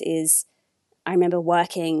times, is I remember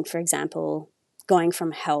working, for example, going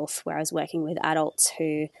from health, where I was working with adults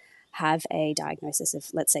who have a diagnosis of,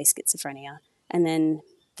 let's say, schizophrenia, and then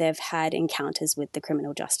they've had encounters with the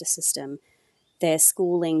criminal justice system. Their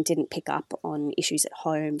schooling didn't pick up on issues at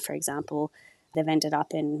home, for example. They've ended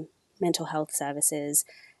up in mental health services,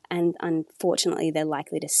 and unfortunately, they're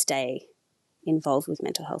likely to stay involved with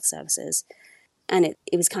mental health services. And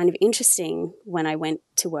it was kind of interesting when I went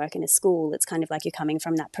to work in a school. It's kind of like you're coming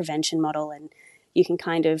from that prevention model, and you can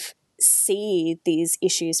kind of see these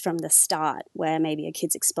issues from the start where maybe a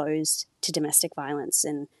kid's exposed to domestic violence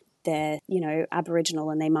and they're, Aboriginal,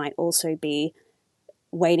 and they might also be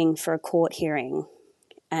waiting for a court hearing.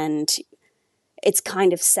 And it's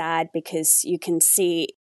kind of sad because you can see,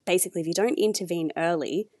 basically, if you don't intervene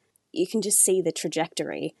early, you can just see the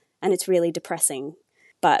trajectory, and it's really depressing.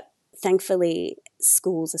 But thankfully,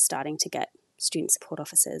 schools are starting to get student support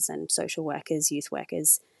officers and social workers, youth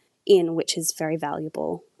workers in, which is very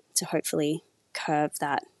valuable to hopefully curve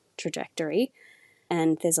that trajectory.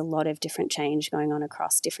 And there's a lot of different change going on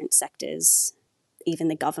across different sectors. Even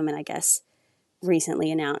the government, I guess,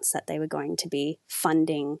 recently announced that they were going to be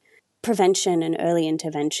funding prevention and early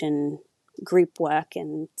intervention group work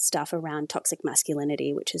and stuff around toxic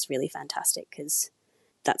masculinity, which is really fantastic because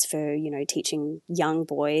that's for, teaching young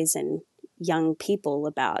boys and young people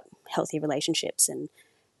about healthy relationships and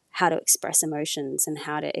how to express emotions and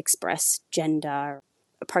how to express gender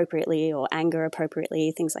appropriately or anger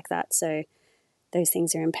appropriately, things like that. So those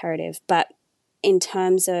things are imperative. But in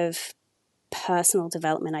terms of personal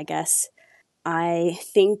development, I guess, I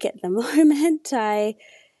think at the moment I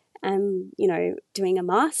am, doing a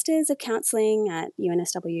master's of counselling at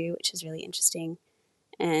UNSW, which is really interesting.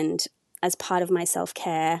 And as part of my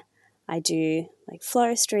self-care, I do like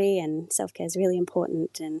floristry, and self-care is really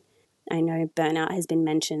important. And I know burnout has been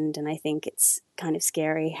mentioned, and I think it's kind of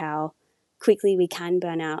scary how quickly we can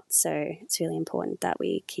burn out. So it's really important that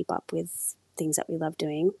we keep up with things that we love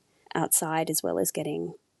doing outside as well as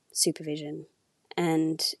getting supervision.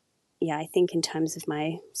 And yeah, I think in terms of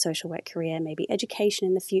my social work career, maybe education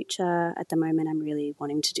in the future. At the moment, I'm really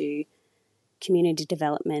wanting to do community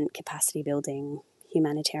development, capacity building,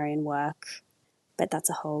 humanitarian work, but that's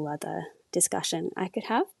a whole other discussion I could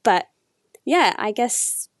have. But yeah, I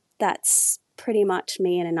guess that's pretty much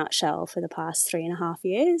me in a nutshell for the past 3.5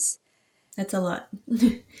 years. That's a lot.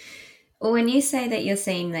 Well, when you say that you're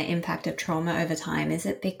seeing the impact of trauma over time, is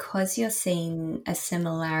it because you're seeing a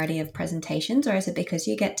similarity of presentations, or is it because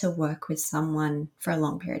you get to work with someone for a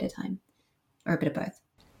long period of time, or a bit of both?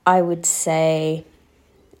 I would say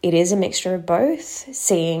it is a mixture of both,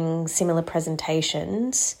 seeing similar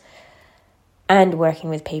presentations and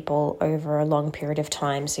working with people over a long period of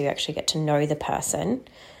time, so you actually get to know the person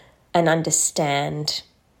and understand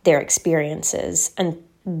their experiences. And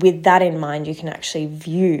with that in mind, you can actually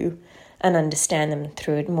view and understand them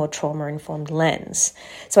through a more trauma-informed lens.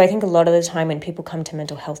 So I think a lot of the time when people come to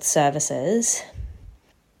mental health services,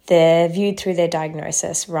 they're viewed through their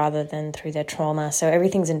diagnosis rather than through their trauma. So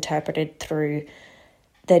everything's interpreted through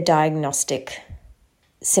their diagnostic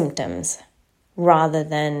symptoms rather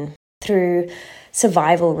than through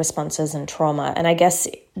survival responses and trauma. And I guess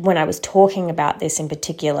when I was talking about this in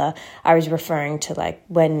particular, I was referring to like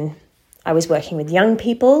when I was working with young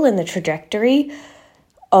people and the trajectory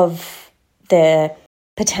of their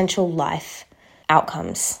potential life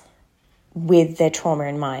outcomes with their trauma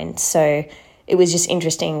in mind. So it was just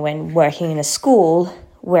interesting when working in a school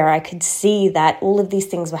where I could see that all of these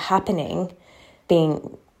things were happening,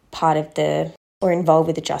 being part of the or involved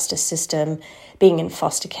with the justice system, being in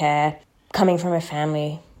foster care, coming from a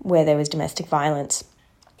family where there was domestic violence.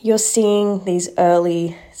 You're seeing these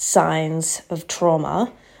early signs of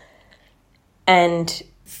trauma. And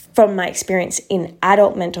from my experience in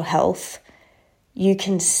adult mental health, you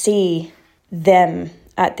can see them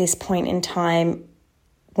at this point in time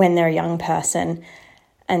when they're a young person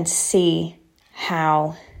and see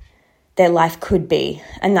how their life could be.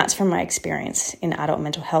 And that's from my experience in adult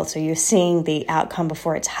mental health. So you're seeing the outcome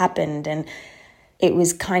before it's happened. And it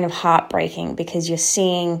was kind of heartbreaking because you're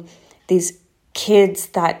seeing these kids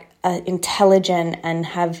that are intelligent and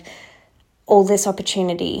have all this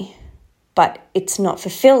opportunity, but it's not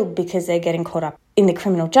fulfilled because they're getting caught up in the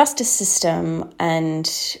criminal justice system. And,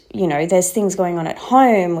 you know, there's things going on at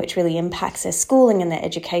home which really impacts their schooling and their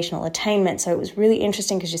educational attainment. So it was really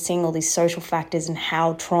interesting because you're seeing all these social factors and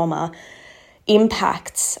how trauma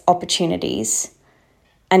impacts opportunities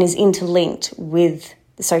and is interlinked with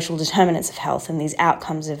the social determinants of health and these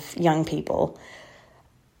outcomes of young people.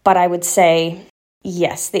 But I would say,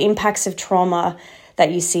 yes, the impacts of trauma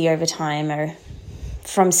that you see over time are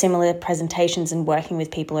from similar presentations and working with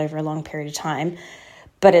people over a long period of time,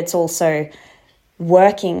 but it's also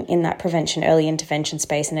working in that prevention, early intervention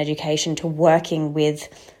space and education to working with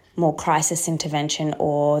more crisis intervention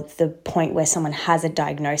or the point where someone has a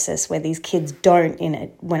diagnosis, where these kids don't in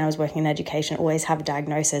it. When I was working in education, always have a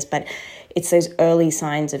diagnosis, but it's those early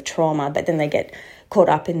signs of trauma, but then they get caught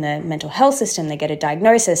up in the mental health system, they get a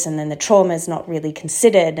diagnosis and then the trauma is not really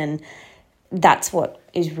considered. And that's what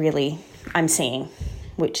is really I'm seeing,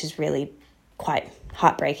 which is really quite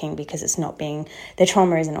heartbreaking because it's not being, their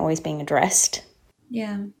trauma isn't always being addressed.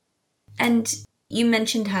 Yeah. And you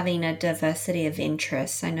mentioned having a diversity of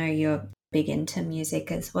interests. I know you're big into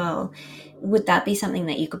music as well. Would that be something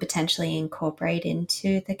that you could potentially incorporate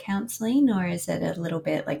into the counselling, or is it a little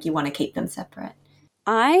bit like you want to keep them separate?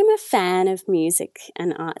 I'm a fan of music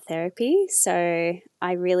and art therapy, so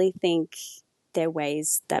I really think they're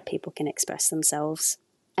ways that people can express themselves,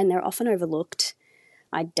 and they're often overlooked.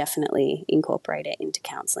 I definitely incorporate it into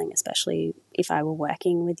counselling, especially if I were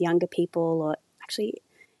working with younger people or actually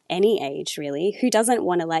any age really, who doesn't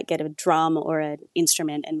want to like get a drum or an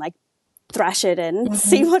instrument and like thrash it and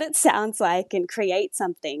see what it sounds like and create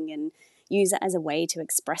something and use it as a way to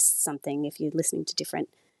express something. If you're listening to different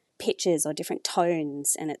pitches or different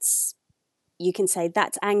tones and it's, you can say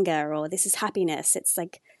that's anger or this is happiness. It's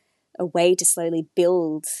like a way to slowly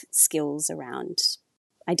build skills around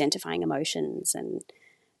identifying emotions and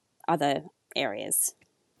other areas.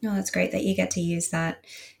 No, that's great that you get to use that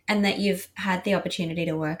and that you've had the opportunity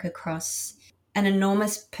to work across an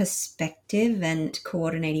enormous perspective and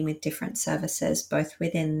coordinating with different services, both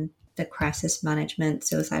within the crisis management,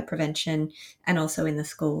 suicide prevention, and also in the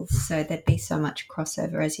schools. So there'd be so much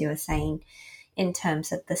crossover, as you were saying, in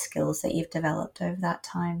terms of the skills that you've developed over that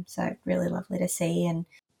time. So really lovely to see. And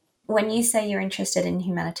when you say you're interested in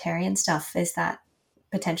humanitarian stuff, is that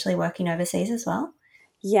potentially working overseas as well?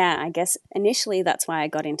 Yeah, I guess initially that's why I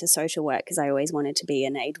got into social work, because I always wanted to be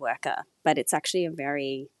an aid worker, but it's actually a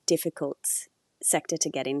very difficult sector to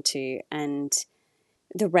get into, and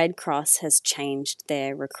the Red Cross has changed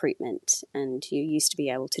their recruitment, and you used to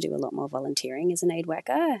be able to do a lot more volunteering as an aid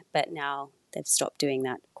worker, but now they've stopped doing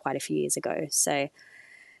that quite a few years ago. So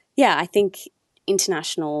yeah, I think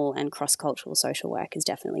international and cross-cultural social work is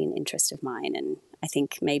definitely an interest of mine, and I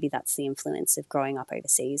think maybe that's the influence of growing up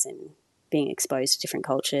overseas and being exposed to different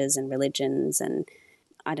cultures and religions. And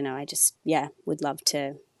I don't know, I just, would love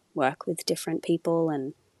to work with different people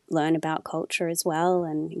and learn about culture as well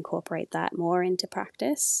and incorporate that more into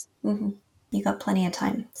practice. Mm-hmm. You got plenty of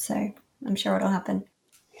time, so I'm sure it'll happen.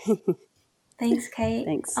 Thanks, Kate.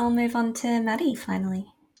 Thanks. I'll move on to Maddie finally.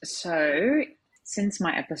 So since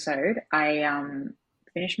my episode, I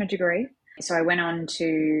finished my degree. So I went on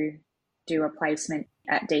to do a placement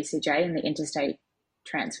at DCJ in the interstate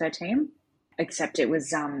transfer team, except it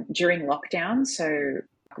was during lockdown. So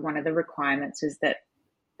one of the requirements was that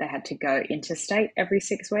they had to go interstate every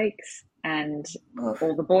 6 weeks and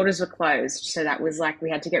all the borders were closed. So that was like, we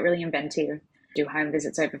had to get really inventive do home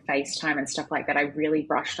visits over FaceTime and stuff like that, I really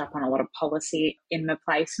brushed up on a lot of policy in my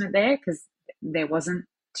placement there because there wasn't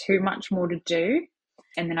too much more to do.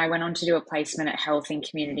 And then I went on to do a placement at Health and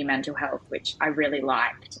Community Mental Health, which I really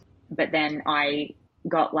liked. But then I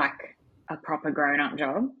got like a proper grown-up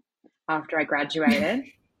job after I graduated.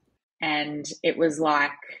 And it was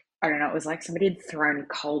like, I don't know, it was like somebody had thrown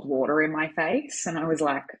cold water in my face. And I was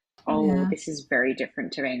like, oh, this is very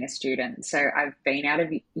different to being a student. So I've been out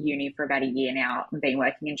of uni for about a year now and been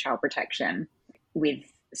working in child protection with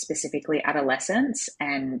specifically adolescents.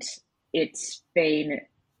 And it's been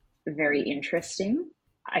very interesting.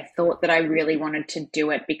 I thought that I really wanted to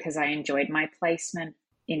do it because I enjoyed my placement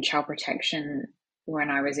in child protection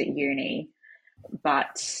when I was at uni.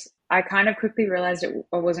 But I kind of quickly realized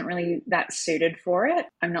I wasn't really that suited for it.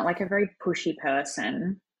 I'm not like a very pushy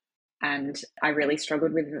person, and I really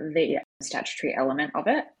struggled with the statutory element of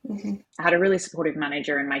it. Mm-hmm. I had a really supportive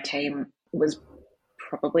manager, and my team was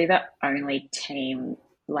probably the only team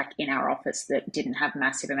like in our office that didn't have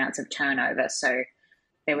massive amounts of turnover. So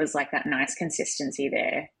there was like that nice consistency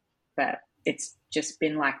there. But it's just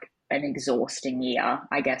been like an exhausting year,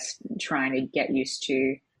 I guess, trying to get used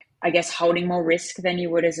to, I guess, holding more risk than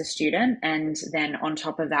you would as a student. And then on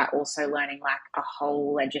top of that, also learning like a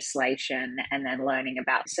whole legislation and then learning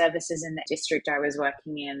about services in the district I was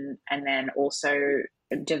working in. And then also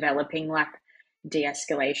developing like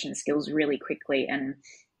de-escalation skills really quickly. And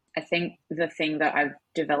I think the thing that I've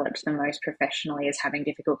developed the most professionally is having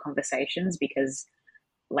difficult conversations, because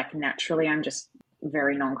like naturally I'm just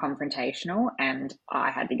very non-confrontational, and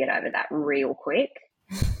I had to get over that real quick.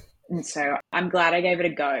 And so I'm glad I gave it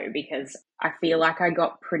a go, because I feel like I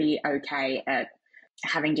got pretty okay at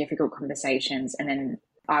having difficult conversations. And then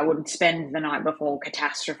I would spend the night before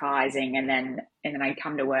catastrophizing, and then I'd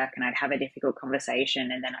come to work and I'd have a difficult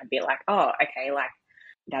conversation, and then I'd be like, oh, okay, like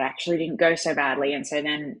that actually didn't go so badly. And so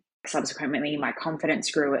then subsequently my confidence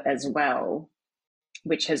grew as well,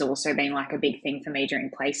 which has also been like a big thing for me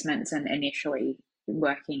during placements and initially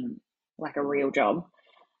working like a real job.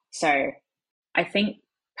 So I think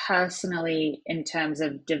personally, in terms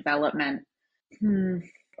of development,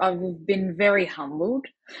 I've been very humbled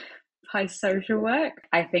by social work.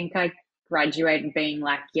 I think I graduated being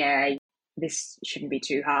like, yeah, this shouldn't be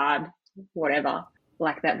too hard, whatever,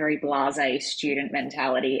 like that very blasé student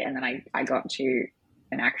mentality. And then I got to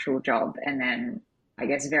an actual job, and then I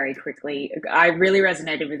guess very quickly, I really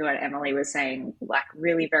resonated with what Emily was saying, like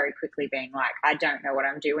really very quickly being like, I don't know what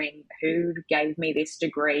I'm doing. Who gave me this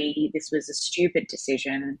degree? This was a stupid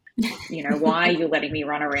decision. You know, why are you letting me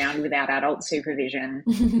run around without adult supervision?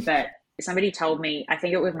 But somebody told me, I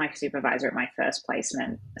think it was my supervisor at my first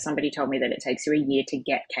placement, somebody told me that it takes you a year to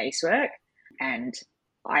get casework, and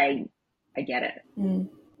I get it.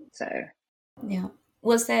 So, yeah.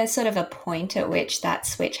 Was there sort of a point at which that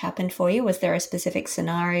switch happened for you? Was there a specific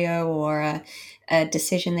scenario or a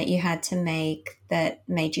decision that you had to make that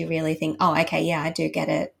made you really think, oh, okay, yeah, I do get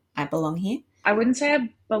it, I belong here? I wouldn't say I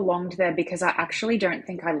belonged there, because I actually don't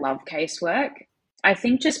think I love casework. I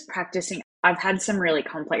think just practicing, I've had some really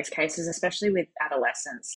complex cases, especially with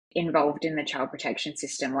adolescents involved in the child protection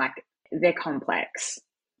system. Like, they're complex.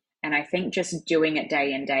 And I think just doing it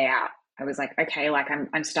day in, day out, I was like, okay, like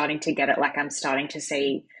I'm starting to get it. Like I'm starting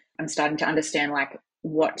to understand like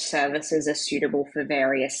what services are suitable for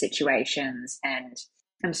various situations. And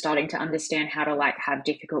I'm starting to understand how to like have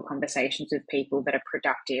difficult conversations with people that are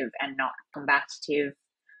productive and not combative.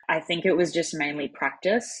 I think it was just mainly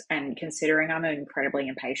practice, and considering I'm an incredibly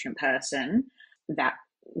impatient person, that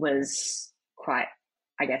was quite,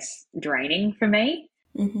 I guess, draining for me.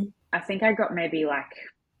 Mm-hmm. I think I got maybe like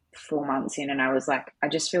 4 months in, and I was like, I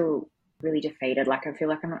just feel really defeated. Like I feel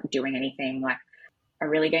like I'm not doing anything. Like I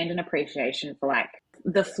really gained an appreciation for like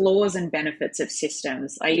the flaws and benefits of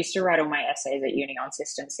systems. I used to write all my essays at uni on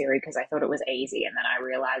systems theory because I thought it was easy, and then I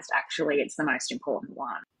realized actually it's the most important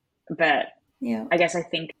one. But yeah, I guess I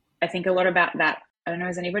think a lot about that. I don't know,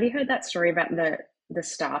 has anybody heard that story about the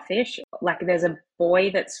starfish? Like there's a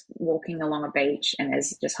boy that's walking along a beach, and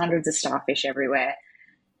there's just hundreds of starfish everywhere,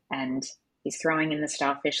 and he's throwing in the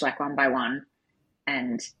starfish like one by one,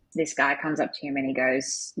 and this guy comes up to him and he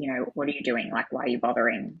goes, you know, what are you doing? Like, why are you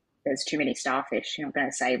bothering? There's too many starfish. You're not going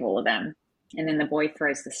to save all of them. And then the boy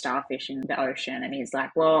throws the starfish in the ocean, and he's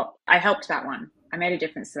like, well, I helped that one. I made a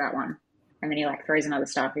difference to that one. And then he like throws another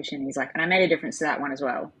starfish in, and he's like, and I made a difference to that one as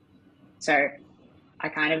well. So I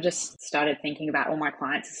kind of just started thinking about all my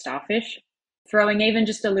clients as starfish, throwing even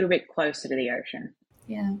just a little bit closer to the ocean.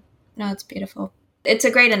 Yeah. No, it's beautiful. It's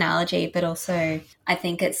a great analogy, but also I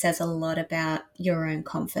think it says a lot about your own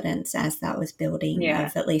confidence as that was building,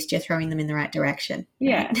 of at least you're throwing them in the right direction.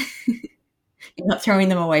 Yeah. Right? You're not throwing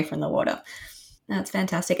them away from the water. That's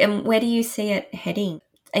fantastic. And where do you see it heading?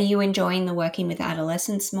 Are you enjoying the working with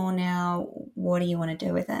adolescents more now? What do you want to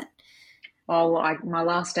do with it? Oh, my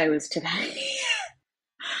last day was today.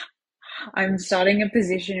 I'm starting a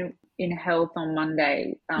position in health on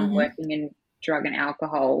Monday, working in drug and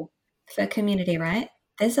alcohol. For community, right?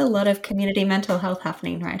 There's a lot of community mental health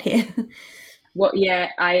happening right here. Well, yeah,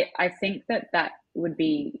 I think that would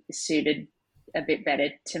be suited a bit better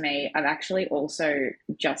to me. I've actually also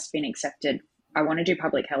just been accepted. I want to do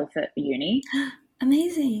public health at uni.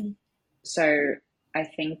 Amazing. So I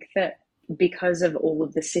think that because of all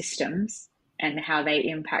of the systems and how they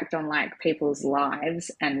impact on like people's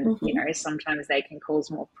lives, and you know, sometimes they can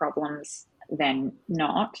cause more problems than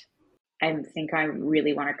not. I think I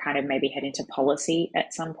really want to kind of maybe head into policy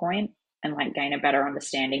at some point and like gain a better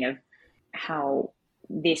understanding of how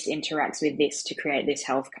this interacts with this to create this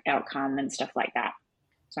health outcome and stuff like that.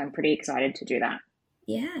 So I'm pretty excited to do that.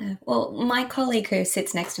 Yeah. Well, my colleague who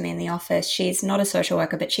sits next to me in the office, she's not a social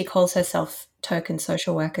worker, but she calls herself token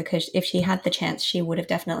social worker because if she had the chance, she would have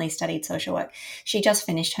definitely studied social work. She just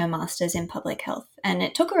finished her master's in public health and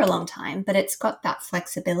it took her a long time, but it's got that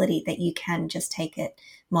flexibility that you can just take it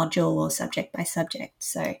module or subject by subject.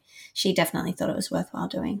 So she definitely thought it was worthwhile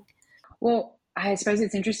doing. Well, I suppose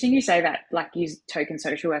it's interesting you say that, like use token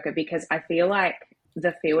social worker, because I feel like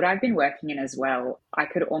the field I've been working in as well, I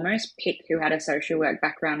could almost pick who had a social work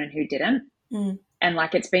background and who didn't. And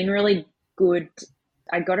like it's been really good.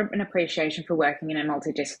 I got an appreciation for working in a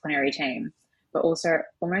multidisciplinary team, but also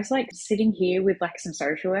almost like sitting here with like some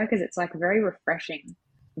social workers, it's like very refreshing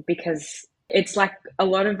because it's like a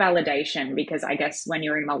lot of validation, because I guess when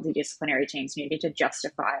you're in multidisciplinary teams, you need to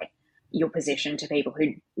justify your position to people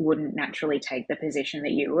who wouldn't naturally take the position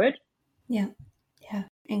that you would. Yeah.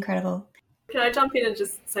 Incredible. Can I jump in and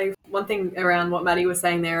just say one thing around what Maddie was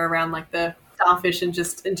saying there around like the starfish and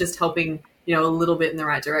just helping, you know, a little bit in the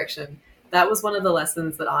right direction? That was one of the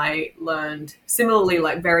lessons that I learned similarly,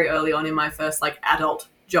 like very early on in my first like adult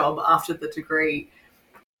job after the degree.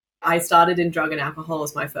 I started in drug and alcohol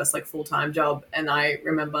as my first like full-time job. And I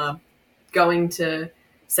remember going to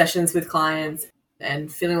sessions with clients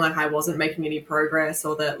and feeling like I wasn't making any progress,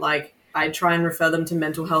 or that like I'd try and refer them to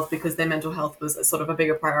mental health because their mental health was a sort of a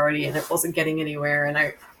bigger priority and it wasn't getting anywhere. And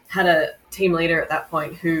I had a team leader at that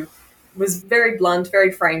point who was very blunt,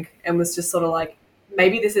 very frank, and was just sort of like,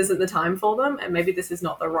 maybe this isn't the time for them and maybe this is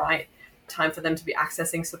not the right time for them to be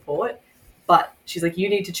accessing support. But she's like, you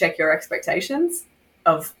need to check your expectations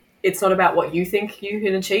of, it's not about what you think you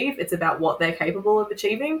can achieve, it's about what they're capable of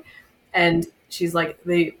achieving. And she's like,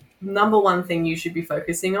 the number one thing you should be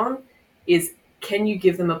focusing on is, can you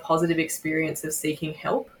give them a positive experience of seeking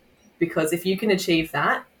help? Because if you can achieve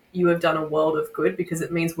that, you have done a world of good, because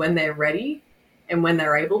it means when they're ready and when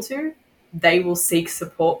they're able to, they will seek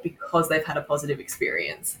support because they've had a positive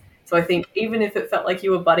experience. So I think even if it felt like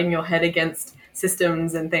you were butting your head against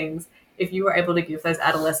systems and things, if you were able to give those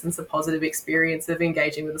adolescents a positive experience of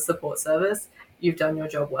engaging with a support service, you've done your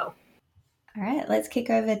job well. All right, let's kick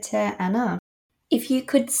over to Anna. If you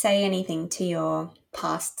could say anything to your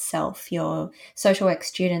past self, your social work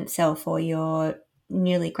student self, or your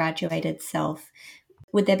newly graduated self,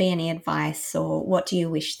 would there be any advice, or what do you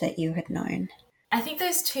wish that you had known? I think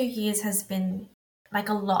those 2 years has been, like,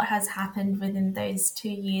 a lot has happened within those 2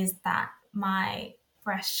 years that my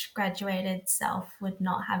fresh graduated self would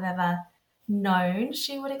not have ever known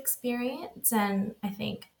she would experience. And I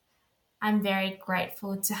think I'm very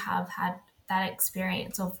grateful to have had that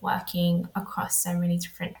experience of working across so many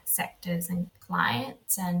different sectors and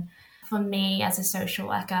clients. And for me as a social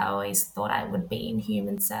worker, I always thought I would be in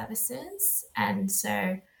human services. And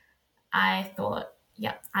so I thought,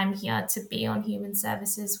 yep, I'm here to be on human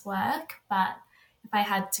services work. But if I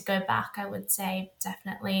had to go back, I would say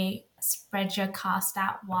definitely spread your cast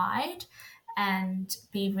out wide and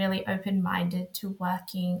be really open-minded to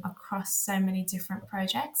working across so many different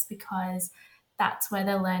projects, because that's where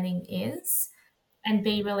the learning is, and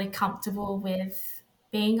be really comfortable with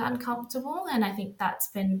being uncomfortable. And I think that's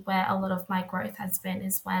been where a lot of my growth has been,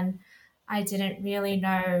 is when I didn't really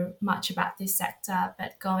know much about this sector,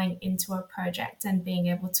 but going into a project and being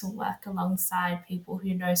able to work alongside people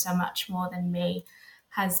who know so much more than me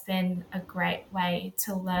has been a great way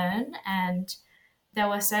to learn. And there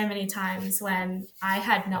were so many times when I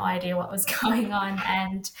had no idea what was going on.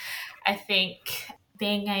 And I think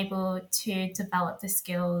being able to develop the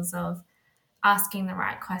skills of asking the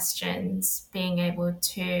right questions, being able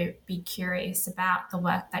to be curious about the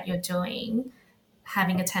work that you're doing,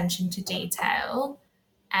 having attention to detail,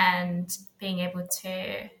 and being able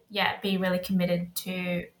to, be really committed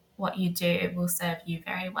to what you do will serve you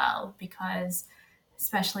very well, because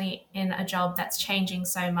especially in a job that's changing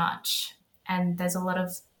so much and there's a lot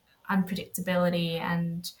of unpredictability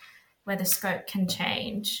and where the scope can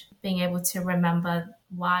change, being able to remember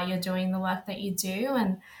why you're doing the work that you do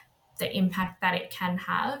and the impact that it can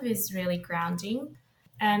have is really grounding.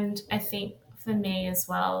 And I think for me as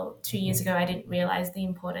well, 2 years ago, I didn't realize the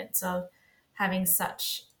importance of having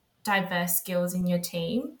such diverse skills in your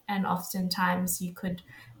team. And oftentimes you could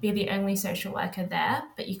be the only social worker there,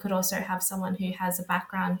 but you could also have someone who has a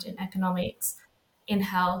background in economics, in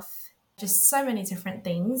health, just so many different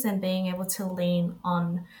things, and being able to lean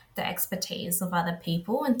on the expertise of other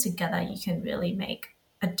people. And together you can really make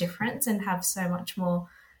a difference and have so much more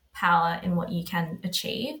power in what you can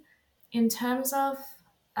achieve. In terms of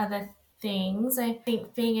other things, I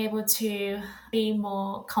think being able to be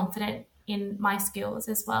more confident in my skills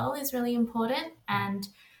as well is really important, and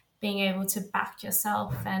being able to back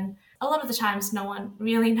yourself. And a lot of the times, no one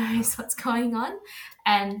really knows what's going on,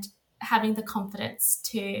 and having the confidence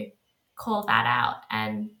to call that out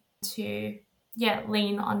and to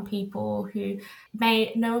lean on people who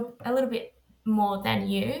may know a little bit more than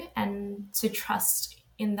you, and to trust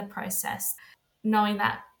in the process, knowing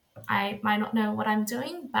that I might not know what I'm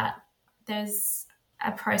doing, but there's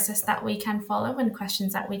a process that we can follow and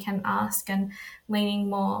questions that we can ask, and leaning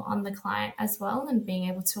more on the client as well, and being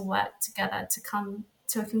able to work together to come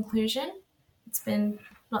to a conclusion. It's been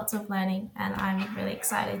lots of learning, and I'm really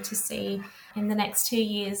excited to see in the next 2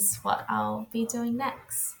 years what I'll be doing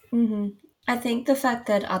next. I think the fact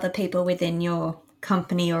that other people within your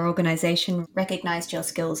company or organization recognized your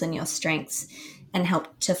skills and your strengths and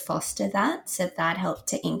helped to foster that, so that helped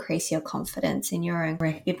to increase your confidence in your own,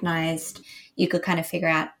 recognized you could kind of figure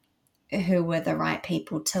out who were the right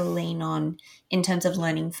people to lean on in terms of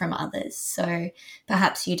learning from others. So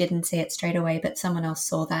perhaps you didn't see it straight away, but someone else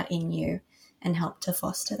saw that in you and helped to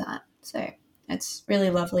foster that. So it's really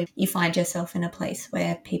lovely. You find yourself in a place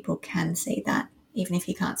where people can see that, even if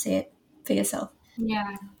you can't see it for yourself.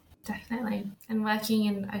 Yeah, definitely. And working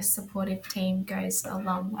in a supportive team goes a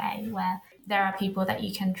long way, where there are people that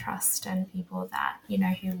you can trust and people that, you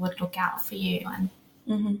know, who would look out for you,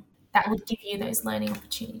 and that would give you those learning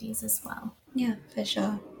opportunities as well. Yeah, for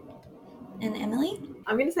sure. And Emily?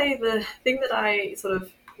 I'm going to say the thing that I sort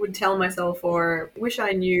of would tell myself or wish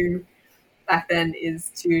I knew back then is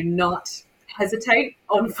to not hesitate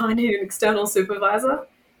on finding an external supervisor.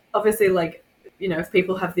 Obviously, like, you know, if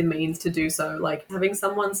people have the means to do so, like having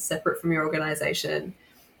someone separate from your organization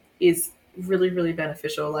is really, really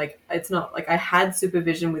beneficial. Like, it's not like I had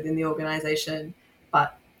supervision within the organization,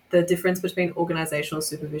 but the difference between organizational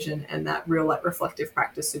supervision and that real, like, reflective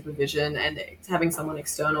practice supervision and having someone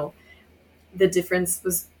external, the difference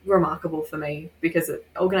was remarkable for me, because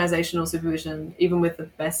organizational supervision, even with the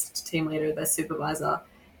best team leader, the supervisor,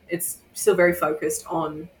 it's still very focused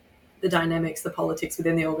on the dynamics, the politics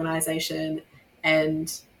within the organization,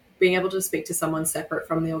 and being able to speak to someone separate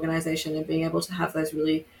from the organization and being able to have those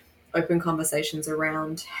really open conversations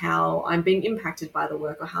around how I'm being impacted by the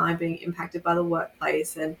work or how I'm being impacted by the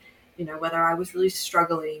workplace, and, you know, whether I was really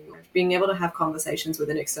struggling, being able to have conversations with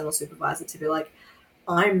an external supervisor to be like,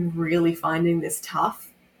 I'm really finding this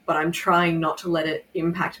tough, but I'm trying not to let it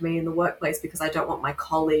impact me in the workplace because I don't want my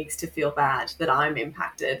colleagues to feel bad that I'm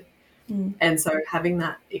impacted. And so having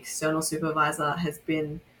that external supervisor has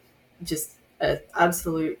been just an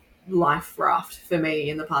absolute life raft for me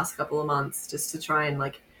in the past couple of months, just to try and,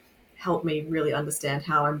 like, help me really understand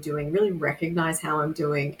how I'm doing, really recognize how I'm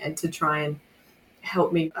doing, and to try and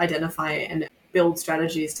help me identify and build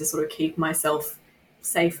strategies to sort of keep myself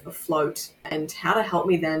safe afloat, and how to help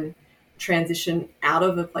me then transition out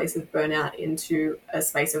of a place of burnout into a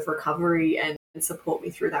space of recovery and support me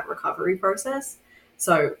through that recovery process.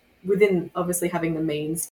 So within obviously having the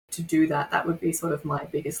means to do that, that would be sort of my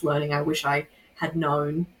biggest learning. I wish I had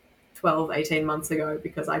known 12, 18 months ago,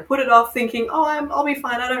 because I put it off thinking, oh, I'll be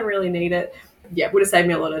fine, I don't really need it. Yeah, it would have saved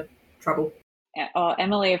me a lot of trouble. Oh,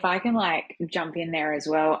 Emily, if I can, like, jump in there as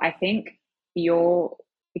well, I think your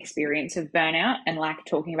experience of burnout and, like,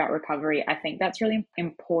 talking about recovery, I think that's really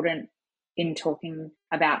important in talking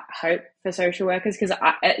about hope for social workers, because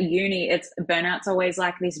at uni, it's burnout's always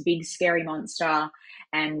like this big scary monster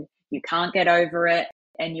and you can't get over it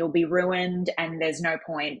and you'll be ruined and there's no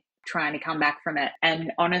point trying to come back from it.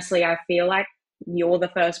 And honestly, I feel like you're the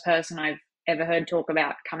first person I've ever heard talk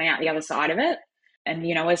about coming out the other side of it. And,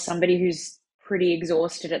 you know, as somebody who's pretty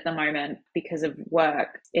exhausted at the moment because of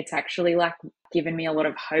work, it's actually, like, given me a lot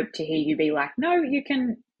of hope to hear you be like, no, you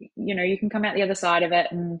can come out the other side of it,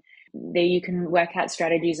 and there you can work out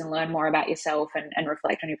strategies and learn more about yourself and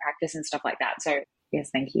reflect on your practice and stuff like that. So Yes,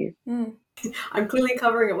 thank you. I'm clearly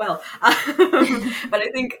covering it well. But I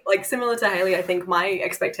think, like, similar to Hayley, I think my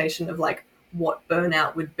expectation of like what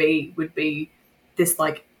burnout would be this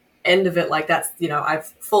like end of it, like that's, you know, I've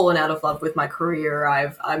fallen out of love with my career,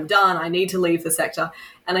 I'm done, I need to leave the sector.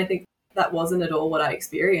 And I think that wasn't at all what I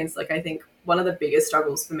experienced. Like, I think one of the biggest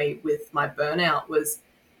struggles for me with my burnout was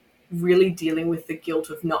really dealing with the guilt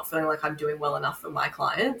of not feeling like I'm doing well enough for my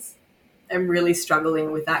clients, and really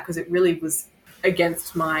struggling with that because it really was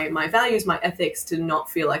against my values, my ethics, to not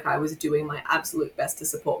feel like I was doing my absolute best to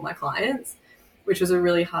support my clients, which was a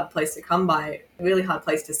really hard place to come by, a really hard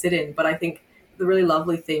place to sit in. But I think the really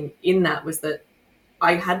lovely thing in that was that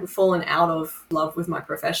I hadn't fallen out of love with my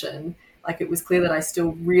profession. Like, it was clear that I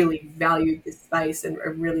still really valued this space and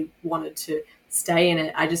really wanted to stay in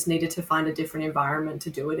it. I just needed to find a different environment to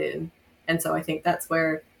do it in. And so I think that's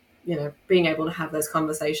where, you know, being able to have those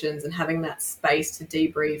conversations and having that space to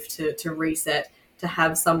debrief, to reset, to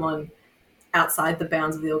have someone outside the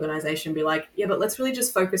bounds of the organization be like, yeah, but let's really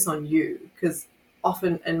just focus on you. Because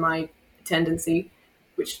often in my tendency,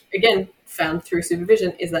 which again found through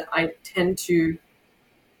supervision, is that I tend to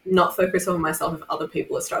not focus on myself if other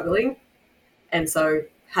people are struggling. And so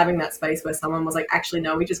having that space where someone was like, actually,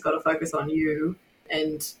 no, we just got to focus on you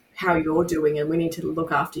and how you're doing, and we need to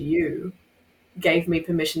look after you, gave me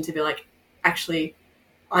permission to be like, actually,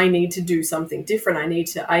 I need to do something different.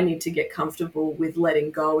 I need to get comfortable with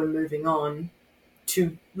letting go and moving on,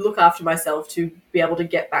 to look after myself, to be able to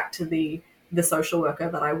get back to the social worker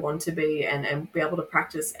that I want to be, and be able to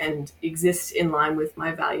practice and exist in line with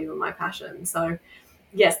my value and my passion. So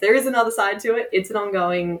yes, there is another side to it. It's an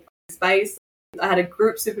ongoing space. I had a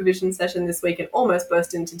group supervision session this week and almost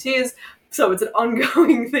burst into tears. So it's an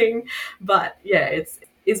ongoing thing. But yeah,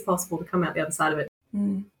 it's possible to come out the other side of it.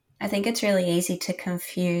 I think it's really easy to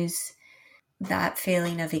confuse that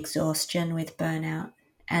feeling of exhaustion with burnout.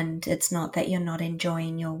 And it's not that you're not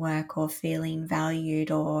enjoying your work or feeling valued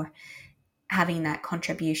or having that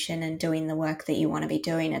contribution and doing the work that you want to be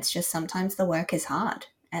doing. It's just sometimes the work is hard,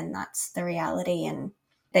 and that's the reality. And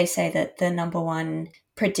they say that the number one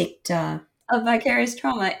predictor of vicarious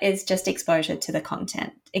trauma is just exposure to the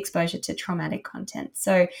content, exposure to traumatic content.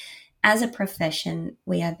 So as a profession,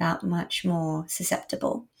 we are that much more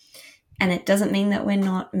susceptible. And it doesn't mean that we're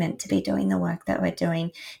not meant to be doing the work that we're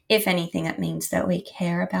doing. If anything, it means that we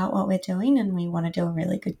care about what we're doing and we want to do a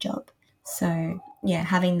really good job. So yeah,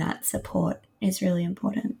 having that support is really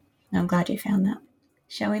important. I'm glad you found that.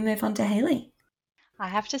 Shall we move on to Hayley? I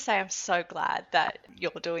have to say, I'm so glad that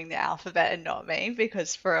you're doing the alphabet and not me,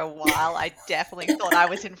 because for a while I definitely thought I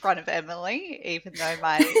was in front of Emily, even though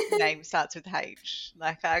my name starts with H.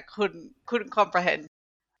 Like, I couldn't comprehend.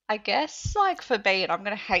 I guess, like, for me, and I'm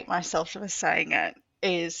going to hate myself for saying it,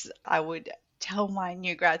 is I would tell my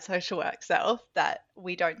new grad social work self that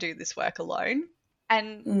we don't do this work alone.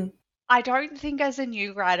 And I don't think as a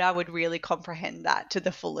new grad I would really comprehend that to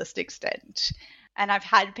the fullest extent. And I've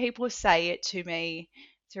had people say it to me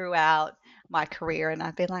throughout my career, and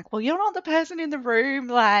I've been like, well, you're not the person in the room.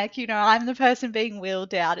 Like, you know, I'm the person being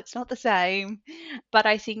wheeled out. It's not the same. But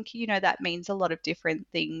I think, you know, that means a lot of different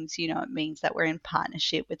things. You know, it means that we're in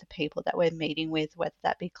partnership with the people that we're meeting with, whether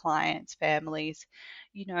that be clients, families,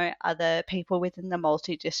 you know, other people within the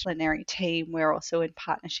multidisciplinary team. We're also in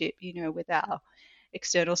partnership, you know, with our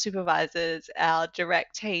external supervisors, our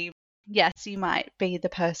direct team. Yes, you might be the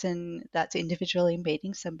person that's individually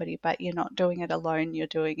meeting somebody, but you're not doing it alone. You're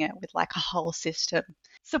doing it with like a whole system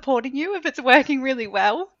supporting you if it's working really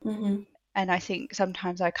well. Mm-hmm. And I think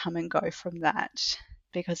sometimes I come and go from that,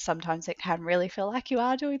 because sometimes it can really feel like you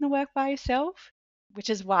are doing the work by yourself, which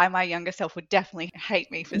is why my younger self would definitely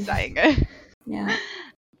hate me for saying it. Yeah.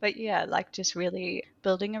 But yeah, like, just really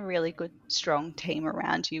building a really good, strong team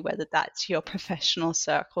around you, whether that's your professional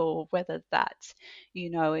circle, whether that's, you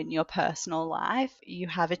know, in your personal life, you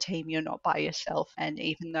have a team, you're not by yourself. And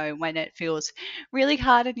even though when it feels really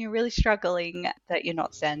hard and you're really struggling, that you're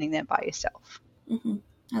not standing there by yourself. Mm-hmm.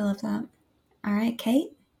 I love that. All right, Kate?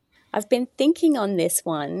 I've been thinking on this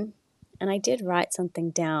one, and I did write something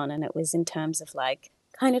down, and it was in terms of like,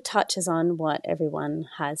 kind of touches on what everyone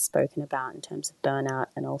has spoken about in terms of burnout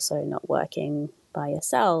and also not working by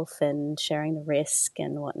yourself and sharing the risk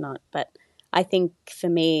and whatnot. But I think for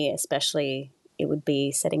me especially, it would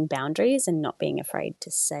be setting boundaries and not being afraid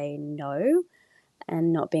to say no,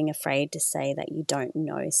 and not being afraid to say that you don't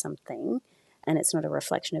know something. And it's not a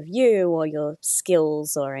reflection of you or your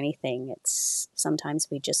skills or anything. It's sometimes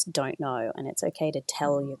we just don't know, and it's okay to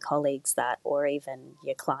tell your colleagues that, or even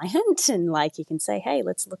your client, and like you can say, hey,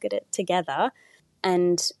 let's look at it together.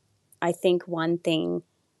 And I think one thing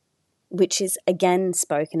which is again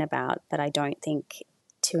spoken about, but I don't think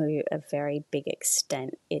to a very big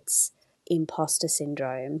extent. It's imposter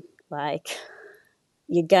syndrome. Like,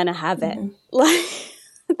 you're going to have it. Like,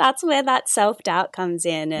 that's where that self-doubt comes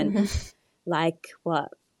in. And like what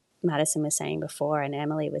Madison was saying before and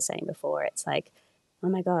Emily was saying before, it's like, oh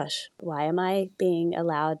my gosh, why am I being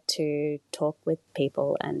allowed to talk with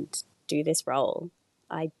people and do this role?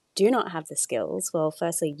 I do not have the skills. Well,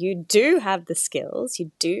 firstly, you do have the skills,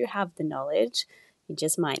 you do have the knowledge. You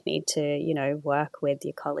just might need to, work with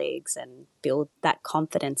your colleagues and build that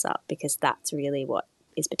confidence up, because that's really what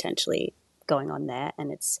is potentially going on there.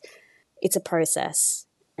 And it's a process,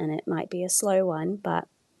 and it might be a slow one, but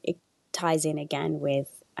it ties in again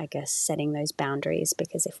with, I guess, setting those boundaries,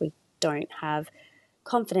 because if we don't have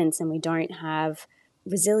confidence and we don't have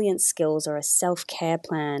resilience skills or a self-care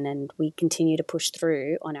plan and we continue to push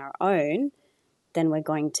through on our own, then we're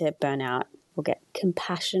going to burn out. We'll get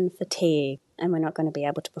compassion fatigue and we're not going to be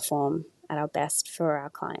able to perform at our best for our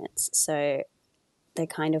clients. So they're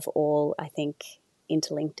kind of all, I think,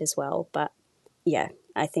 interlinked as well. But yeah,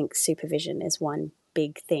 I think supervision is one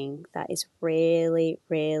big thing that is really,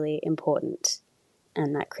 really important,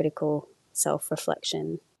 and that critical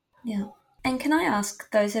self-reflection. Yeah. And can I ask,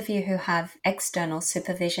 those of you who have external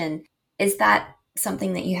supervision, is that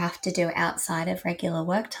something that you have to do outside of regular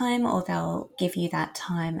work time, or they'll give you that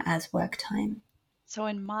time as work time? So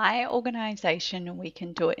in my organisation, we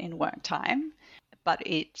can do it in work time, but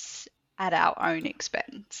it's at our own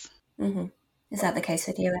expense. Mm-hmm. Is that the case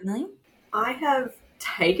with you, Emily? I have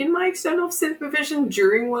taken my external supervision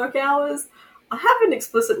during work hours. I haven't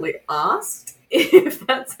explicitly asked if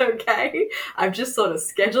that's okay. I've just sort of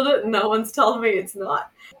scheduled it and no one's told me it's not.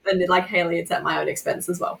 And like Hayley, it's at my own expense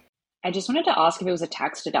as well. I just wanted to ask if it was a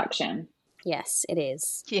tax deduction. Yes, it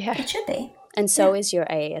is. Yeah. It should be. And so is your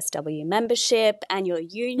ASW membership and your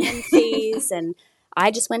union fees. And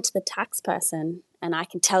I just went to the tax person and I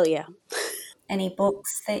can tell you. Any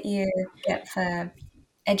books that you get for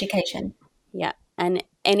education? Yeah. And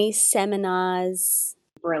any seminars.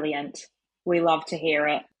 Brilliant. We love to hear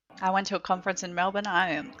it. I went to a conference in Melbourne.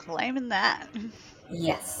 I am claiming that.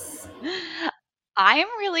 Yes. I am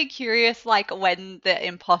really curious, like, when the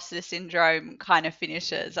imposter syndrome kind of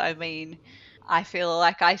finishes. I mean, I feel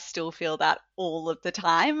like I still feel that all of the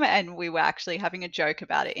time. And we were actually having a joke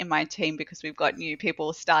about it in my team because we've got new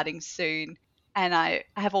people starting soon. And I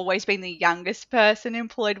have always been the youngest person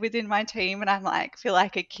employed within my team. And I'm like, feel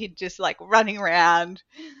like a kid just like running around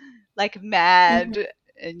like mad. Mm-hmm.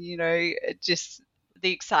 And, just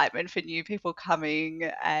the excitement for new people coming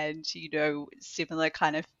and, similar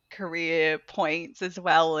kind of career points as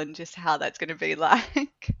well, and just how that's going to be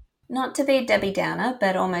like. Not to be Debbie Downer,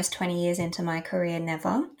 but almost 20 years into my career,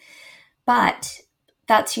 never. But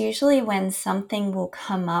that's usually when something will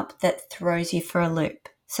come up that throws you for a loop.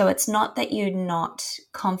 So it's not that you're not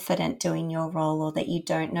confident doing your role or that you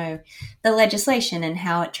don't know the legislation and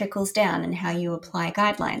how it trickles down and how you apply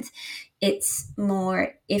guidelines. It's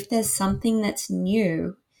more if there's something that's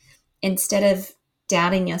new, instead of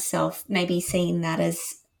doubting yourself, maybe seeing that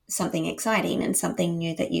as something exciting and something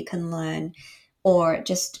new that you can learn, or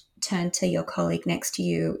just turn to your colleague next to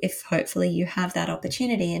you if hopefully you have that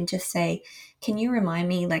opportunity and just say, can you remind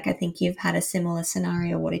me, like, I think you've had a similar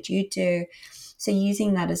scenario, what did you do? So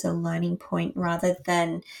using that as a learning point rather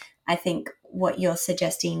than, I think what you're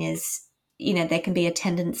suggesting is, there can be a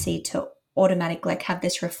tendency to automatically like have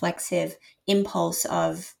this reflexive impulse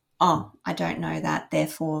of, oh, I don't know that,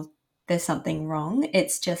 therefore there's something wrong.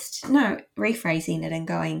 It's just, no, rephrasing it and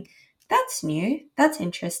going, that's new, that's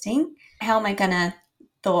interesting. How am I going to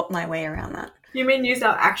thought my way around that? You mean use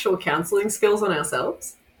our actual counselling skills on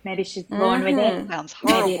ourselves? Maybe she's born with it. Sounds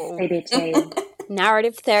horrible. Maybe it's CBT.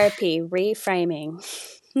 Narrative therapy, reframing.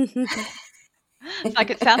 Like,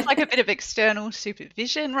 it sounds like a bit of external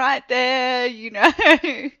supervision right there,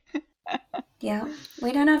 Yeah,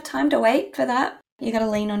 we don't have time to wait for that. You got to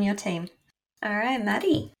lean on your team. All right,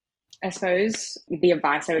 Maddie. I suppose the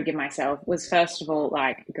advice I would give myself was, first of all,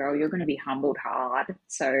 like, girl, you're going to be humbled hard.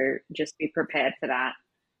 So just be prepared for that.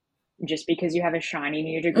 Just because you have a shiny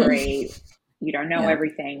new degree, you don't know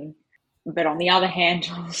everything. But on the other hand,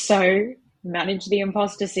 also manage the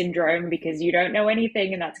imposter syndrome, because you don't know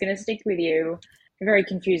anything and that's going to stick with you. A very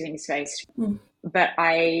confusing space. But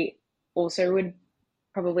I also would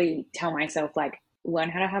probably tell myself, like, learn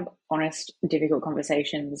how to have honest, difficult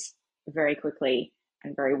conversations very quickly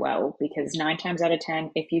and very well, because 9 times out of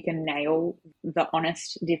 10, if you can nail the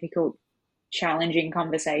honest, difficult, challenging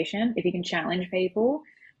conversation, if you can challenge people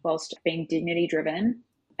whilst being dignity driven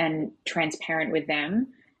and transparent with them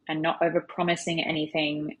and not over promising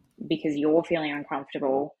anything because you're feeling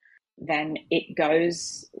uncomfortable, then it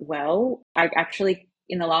goes well. I actually,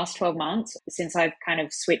 in the last 12 months, since I've kind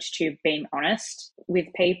of switched to being honest with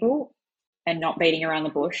people and not beating around the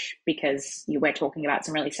bush, because we're talking about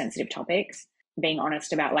some really sensitive topics, being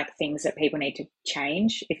honest about like things that people need to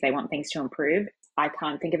change if they want things to improve, I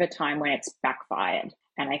can't think of a time when it's backfired.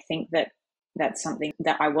 And I think that that's something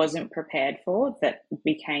that I wasn't prepared for, that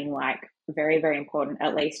became like very, very important,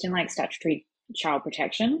 at least in like statutory child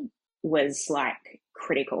protection, was like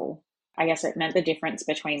critical. I guess it meant the difference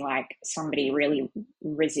between like somebody really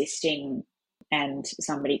resisting and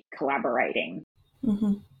somebody collaborating.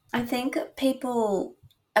 Mm-hmm. I think people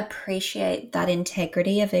appreciate that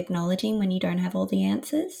integrity of acknowledging when you don't have all the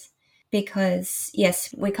answers. Because,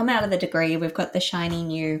 yes, we come out of the degree, we've got the shiny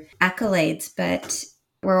new accolades, but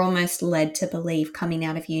we're almost led to believe coming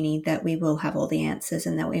out of uni that we will have all the answers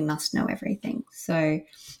and that we must know everything. So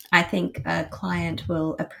I think a client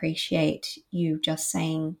will appreciate you just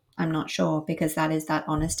saying, I'm not sure, because that is that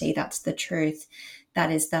honesty. That's the truth.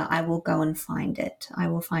 That is the, I will go and find it. I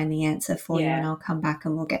will find the answer for you and I'll come back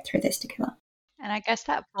and we'll get through this together. And I guess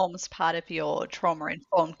that forms part of your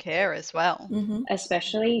trauma-informed care as well. Mm-hmm.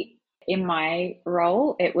 Especially in my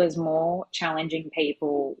role, it was more challenging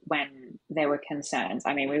people when there were concerns.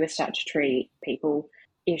 I mean, we were statutory people.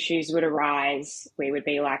 Issues would arise. We would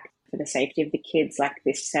be like, for the safety of the kids, like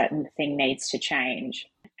this certain thing needs to change.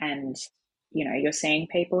 And, you know, you're seeing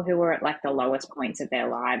people who are at like the lowest points of their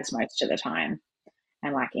lives most of the time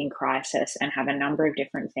and like in crisis and have a number of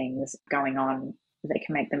different things going on that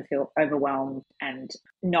can make them feel overwhelmed and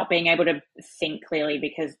not being able to think clearly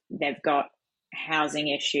because they've got housing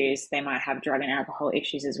issues. They might have drug and alcohol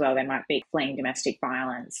issues as well. They might be fleeing domestic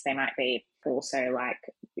violence. They might be also like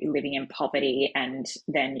living in poverty. And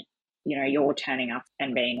then, you know, you're turning up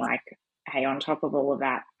and being like, hey, on top of all of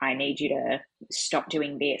that, I need you to stop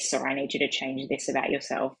doing this, or I need you to change this about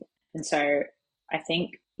yourself. And so I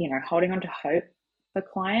think, you know, holding on to hope for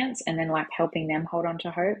clients and then like helping them hold on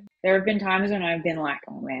to hope. There have been times when I've been like,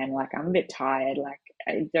 oh man, like I'm a bit tired. Like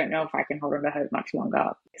I don't know if I can hold on to hope much longer,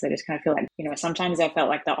 because I just kind of feel like, you know, sometimes I felt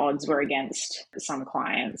like the odds were against some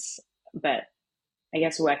clients, but I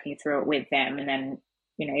guess working through it with them, and then,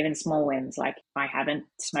 you know, even small wins, like I haven't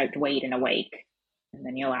smoked weed in a week. And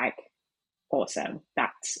then you're like, awesome.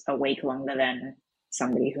 That's a week longer than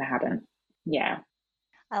somebody who hadn't. Yeah.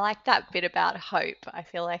 I like that bit about hope. I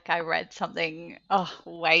feel like I read something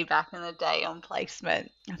way back in the day on placement.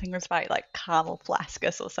 I think it was by like Carmel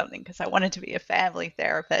Flaskus or something, because I wanted to be a family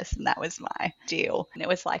therapist and that was my deal. And it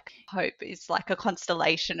was like, hope is like a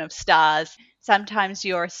constellation of stars. Sometimes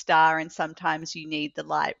you're a star and sometimes you need the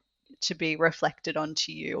light to be reflected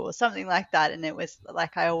onto you or something like that. And it was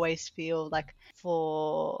like, I always feel like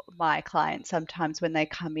for my clients, sometimes when they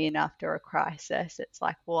come in after a crisis, it's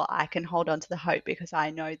like, well, I can hold on to the hope because I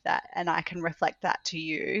know that, and I can reflect that to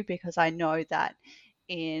you because I know that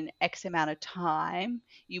in X amount of time,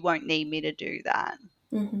 you won't need me to do that.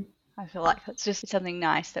 Mm-hmm. I feel like it's just something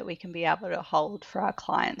nice that we can be able to hold for our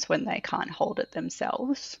clients when they can't hold it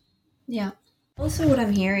themselves. Yeah. Also, what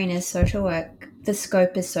I'm hearing is social work, the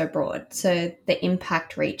scope is so broad. So the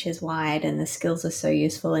impact reach is wide and the skills are so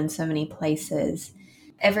useful in so many places.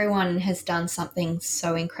 Everyone has done something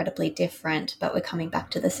so incredibly different, but we're coming back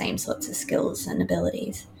to the same sorts of skills and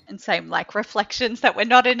abilities. And same like reflections that we're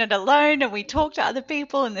not in it alone and we talk to other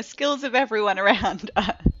people and the skills of everyone around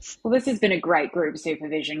us. Well, this has been a great group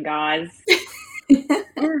supervision, guys.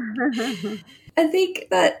 I think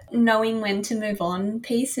that knowing when to move on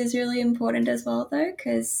piece is really important as well, though,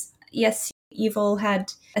 because yes, you've all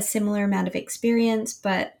had a similar amount of experience,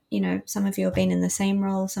 but, you know, some of you have been in the same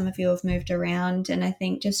role, some of you have moved around. And I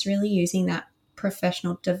think just really using that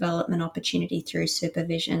professional development opportunity through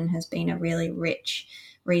supervision has been a really rich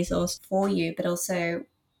resource for you, but also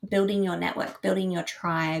building your network, building your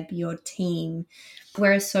tribe, your team.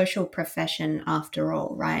 We're a social profession after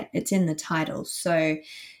all, right? It's in the title. So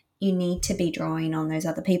you need to be drawing on those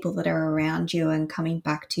other people that are around you and coming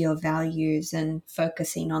back to your values and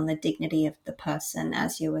focusing on the dignity of the person,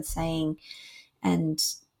 as you were saying. And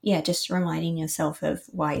yeah, just reminding yourself of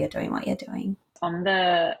why you're doing what you're doing. On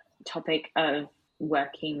the topic of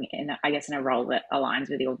working in, I guess, in a role that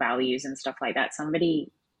aligns with your values and stuff like that,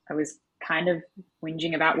 I was kind of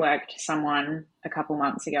whinging about work to someone a couple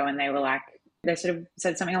months ago, and they sort of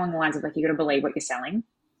said something along the lines of like, you got to believe what you're selling.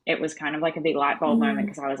 It was kind of like a big light bulb moment,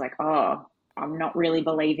 because I was like, oh, I'm not really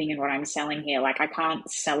believing in what I'm selling here. Like I can't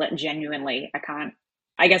sell it genuinely.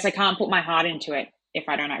 I guess I can't put my heart into it if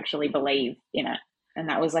I don't actually believe in it. And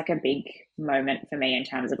that was like a big moment for me in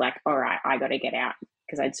terms of like, all right, I got to get out,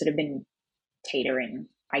 because I'd sort of been teetering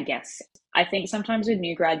I guess. I think sometimes with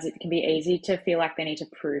new grads, it can be easy to feel like they need to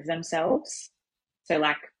prove themselves. So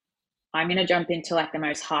like, I'm going to jump into like the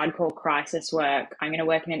most hardcore crisis work. I'm going to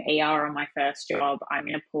work in an ER on my first job. I'm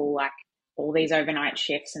going to pull like all these overnight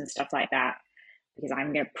shifts and stuff like that because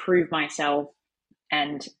I'm going to prove myself.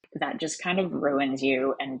 And that just kind of ruins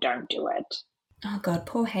you, and don't do it. Oh God,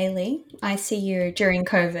 poor Hayley. I see you during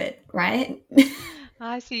COVID, right?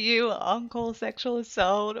 I see you, on-call sexual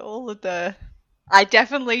assault, all of the... I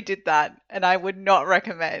definitely did that, and I would not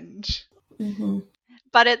recommend. Mm-hmm.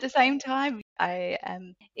 But at the same time, I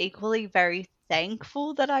am equally very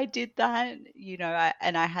thankful that I did that,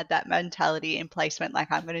 and I had that mentality in placement,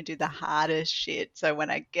 like I'm going to do the hardest shit. So when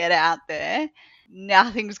I get out there,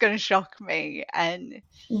 nothing's going to shock me. And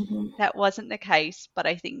Mm-hmm. that wasn't the case. But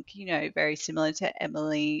I think, very similar to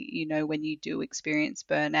Emily, when you do experience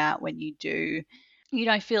burnout, when you do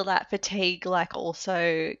feel that fatigue, like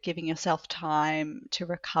also giving yourself time to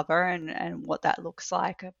recover and what that looks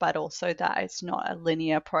like, but also that it's not a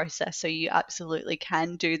linear process. So you absolutely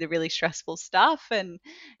can do the really stressful stuff and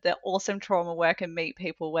the awesome trauma work and meet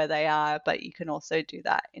people where they are, but you can also do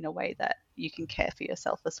that in a way that you can care for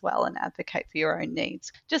yourself as well and advocate for your own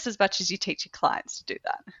needs just as much as you teach your clients to do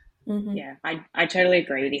that. Mm-hmm. Yeah, I totally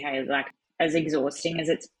agree with you, Hayley. Like, as exhausting as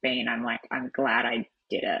it's been, I'm glad I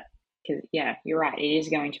did it. Because, yeah, you're right. It is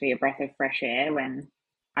going to be a breath of fresh air when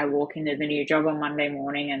I walk into the new job on Monday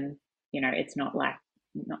morning and, it's not like,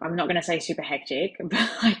 I'm not going to say super hectic, but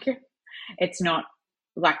like, it's not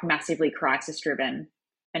like massively crisis driven.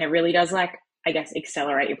 And it really does, like, I guess,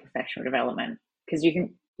 accelerate your professional development because you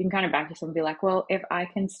can kind of back yourself and be like, well, if I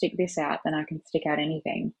can stick this out, then I can stick out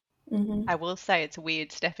anything. Mm-hmm. I will say it's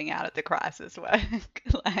weird stepping out at the crisis work.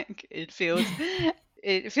 Like it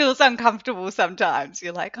feels uncomfortable sometimes.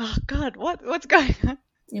 You're like, oh God, what's going on?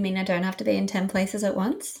 You mean I don't have to be in 10 places at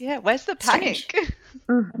once? Yeah, where's the panic?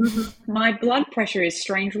 My blood pressure is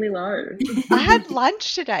strangely low. I had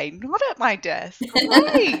lunch today, not at my desk.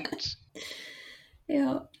 Great.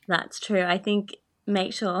 Yeah. That's true. I think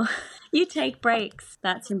make sure you take breaks.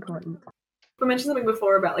 That's important. We mentioned something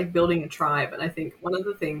before about like building a tribe, and I think one of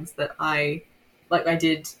the things that I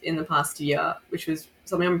did in the past year, which was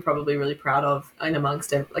something I'm probably really proud of, and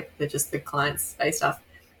amongst like the client space stuff,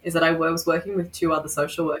 is that I was working with 2 other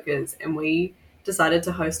social workers, and we decided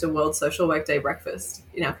to host a World Social Work Day breakfast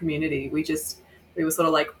in our community. We were sort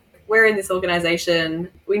of like, we're in this organization,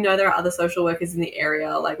 we know there are other social workers in the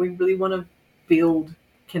area, like we really want to build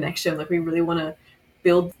connection, like we really want to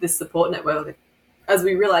build this support network. As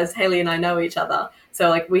we realized, Hayley and I know each other. So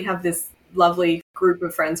like we have this lovely group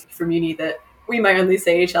of friends from uni that we may only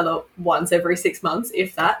see each other once every 6 months,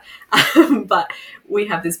 if that. But we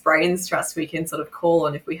have this brains trust we can sort of call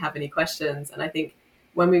on if we have any questions. And I think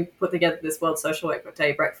when we put together this World Social Work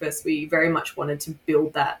Day breakfast, we very much wanted to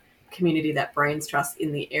build that community, that brains trust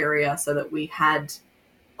in the area so that we had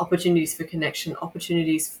opportunities for connection,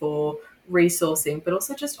 opportunities for resourcing, but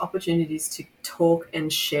also just opportunities to talk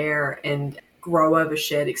and share and grow over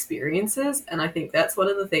shared experiences. And I think that's one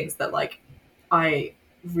of the things that like I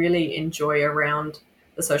really enjoy around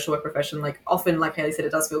the social work profession. Like often, like Hayley said,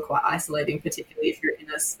 it does feel quite isolating, particularly if you're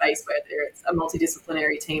in a space where it's a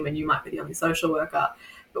multidisciplinary team and you might be the only social worker.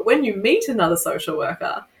 But when you meet another social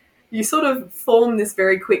worker, you sort of form this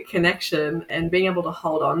very quick connection, and being able to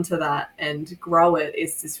hold on to that and grow it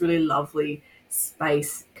is this really lovely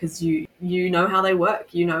space because you know how they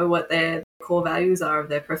work, you know what their core values are of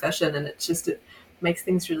their profession, and it makes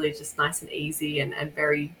things really just nice and easy and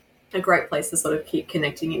very a great place to sort of keep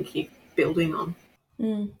connecting and keep building on.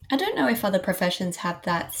 I don't know if other professions have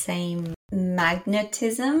that same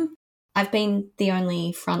magnetism. I've been the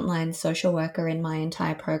only frontline social worker in my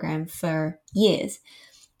entire program for years,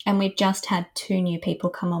 and we've just had 2 new people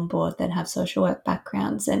come on board that have social work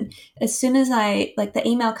backgrounds. And as soon as the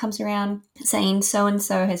email comes around saying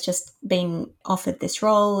so-and-so has just been offered this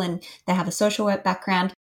role and they have a social work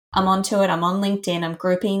background, I'm onto it. I'm on LinkedIn. I'm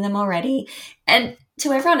grouping them already. And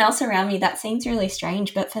to everyone else around me, that seems really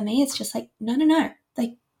strange. But for me, it's just like, no.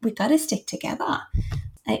 Like, we got to stick together.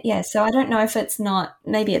 So I don't know if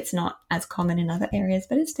maybe it's not as common in other areas,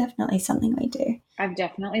 but it's definitely something we do. I've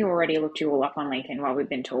definitely already looked you all up on LinkedIn while we've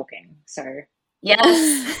been talking. So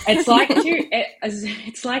yes, it's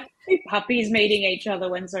like 2 puppies meeting each other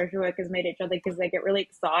when social workers meet each other because they get really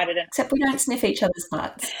excited. Except we don't sniff each other's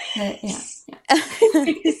butts. Yeah.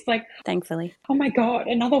 It's like, Thankfully. oh my God,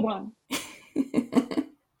 another one.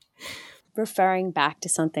 Referring back to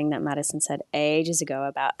something that Madison said ages ago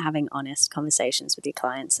about having honest conversations with your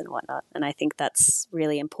clients and whatnot. And I think that's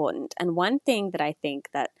really important. And one thing that I think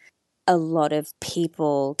that a lot of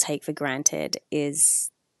people take for granted is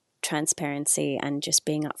transparency and just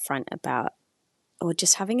being upfront about, or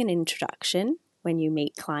just having an introduction when you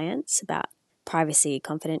meet clients about privacy,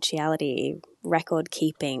 confidentiality, record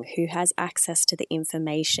keeping, who has access to the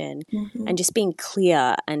information, and just being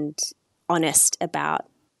clear and honest about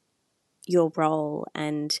your role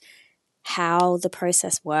and how the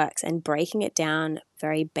process works, and breaking it down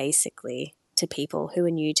very basically to people who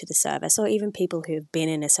are new to the service, or even people who have been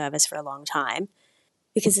in a service for a long time,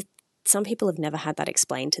 because some people have never had that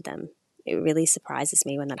explained to them. It really surprises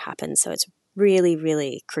me when that happens. So it's really,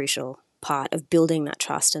 really crucial part of building that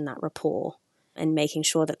trust and that rapport, and making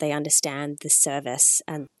sure that they understand the service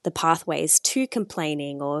and the pathways to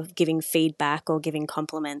complaining or giving feedback or giving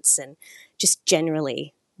compliments, and just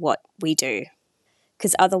generally what we do.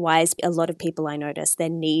 Because otherwise, a lot of people, I notice, their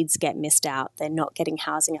needs get missed out. They're not getting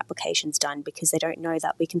housing applications done because they don't know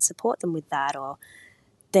that we can support them with that, or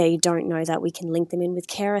they don't know that we can link them in with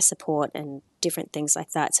carer support and different things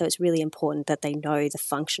like that. So it's really important that they know the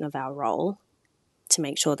function of our role to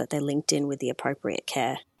make sure that they're linked in with the appropriate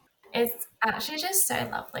care. It's actually just so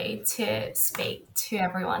lovely to speak to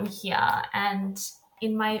everyone here. And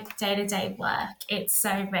in my day-to-day work, it's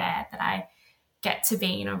so rare that I get to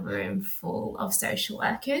be in a room full of social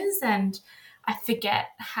workers, and I forget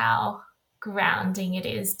how grounding it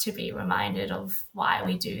is to be reminded of why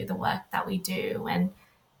we do the work that we do. And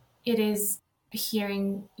it is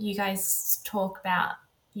hearing you guys talk about,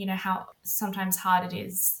 you know, how sometimes hard it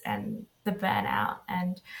is and the burnout.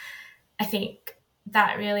 And I think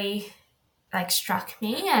that really struck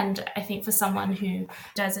me. And I think for someone who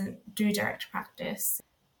doesn't do direct practice,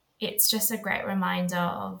 it's just a great reminder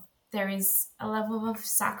of there is a level of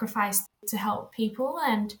sacrifice to help people.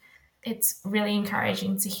 And it's really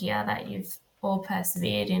encouraging to hear that you've all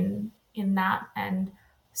persevered in that and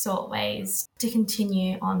sought ways to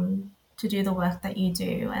continue on to do the work that you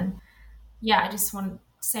do. And yeah, I just want to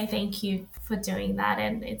say thank you for doing that.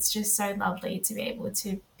 And it's just so lovely to be able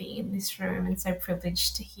to be in this room, and so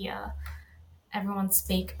privileged to hear everyone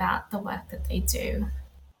speak about the work that they do.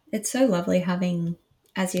 It's so lovely having,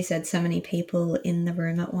 as you said, so many people in the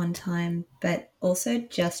room at one time, but also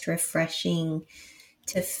just refreshing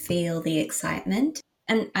to feel the excitement.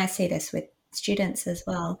 And I see this with students as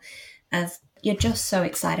well, of you're just so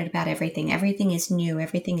excited about everything. Everything is new,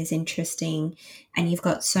 everything is interesting, and you've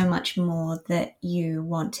got so much more that you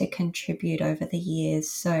want to contribute over the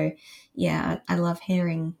years. So yeah, I love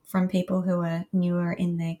hearing from people who are newer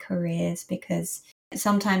in their careers, because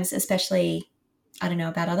sometimes, especially, I don't know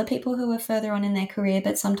about other people who are further on in their career,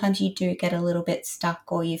 but sometimes you do get a little bit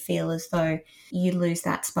stuck, or you feel as though you lose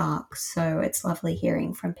that spark. So it's lovely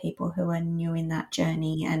hearing from people who are new in that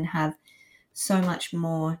journey and have so much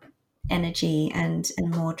more energy and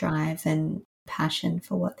more drive and passion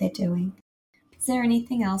for what they're doing. Is there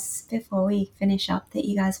anything else before we finish up that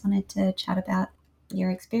you guys wanted to chat about, your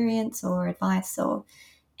experience or advice or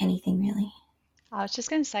anything really? I was just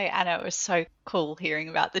going to say, Anna, it was so cool hearing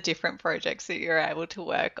about the different projects that you're able to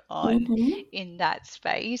work on in that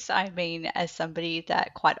space. I mean, as somebody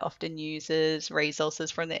that quite often uses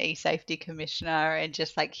resources from the e-safety commissioner, and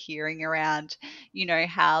just hearing around,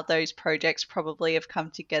 how those projects probably have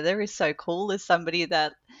come together is so cool, as somebody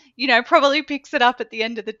that, probably picks it up at the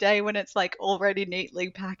end of the day when it's already neatly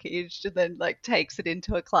packaged, and then takes it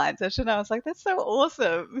into a client session. I was like, that's so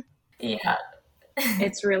awesome. Yeah.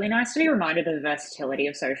 It's really nice to be reminded of the versatility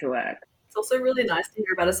of social work. It's also really nice to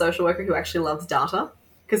hear about a social worker who actually loves data,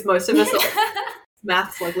 because most of us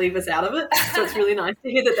maths leave us out of it. So it's really nice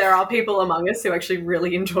to hear that there are people among us who actually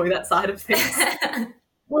really enjoy that side of things.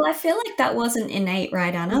 Well, I feel like that wasn't innate,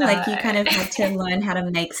 right, Anna? No. You kind of had to learn how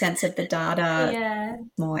to make sense of the data,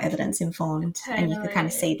 more evidence-informed, and you could kind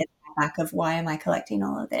of see the back of, why am I collecting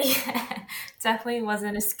all of this? Yeah, definitely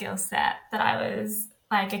wasn't a skill set that I was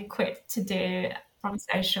equipped to do from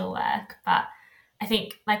social work. But I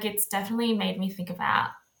think it's definitely made me think about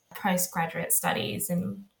postgraduate studies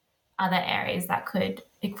and other areas that could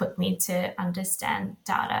equip me to understand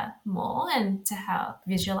data more, and to help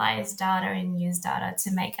visualize data and use data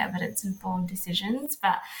to make evidence-informed decisions.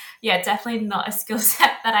 But yeah, definitely not a skill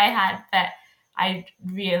set that I had, but I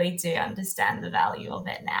really do understand the value of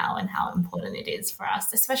it now, and how important it is for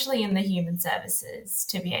us, especially in the human services,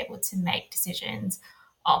 to be able to make decisions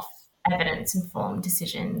off evidence-informed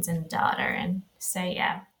decisions and data. And so,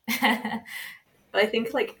 yeah. But I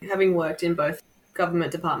think having worked in both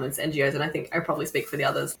government departments, NGOs, and I think I probably speak for the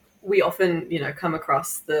others, we often, come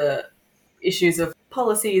across the issues of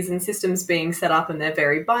policies and systems being set up, and they're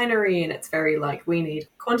very binary, and it's very we need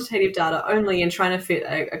quantitative data only, and trying to fit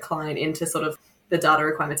a client into sort of the data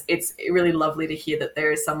requirements. It's really lovely to hear that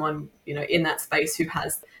there is someone, in that space who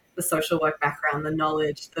has the the social work background, the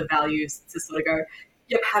knowledge, the values to sort of go,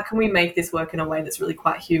 yep, how can we make this work in a way that's really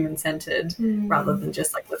quite human-centered rather than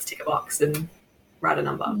just like, let's tick a box and write a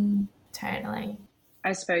number. Totally.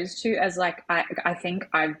 I suppose too, as like, I think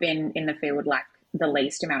I've been in the field like the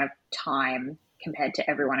least amount of time compared to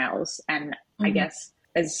everyone else. And I guess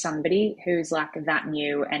as somebody who's like that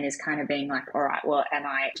new and is kind of being like, all right, well, am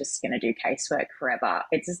I just going to do casework forever?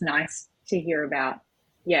 It's just nice to hear about,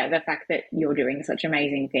 the fact that you're doing such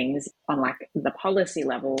amazing things on like the policy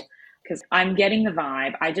level, because I'm getting the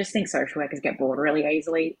vibe. I just think social workers get bored really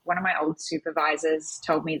easily. One of my old supervisors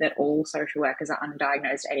told me that all social workers are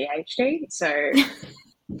undiagnosed ADHD.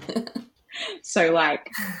 So like,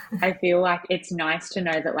 I feel like it's nice to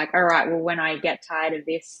know that like, all right, well, when I get tired of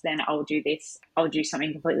this, then I'll do this. I'll do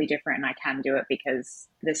something completely different, and I can do it because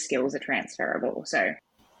the skills are transferable. So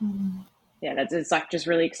it's like just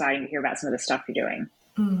really exciting to hear about some of the stuff you're doing.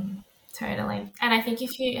 Totally. And I think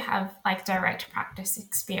if you have like direct practice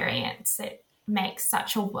experience, it makes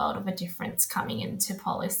such a world of a difference coming into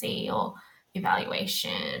policy or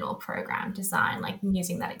evaluation or program design. Like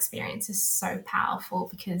using that experience is so powerful,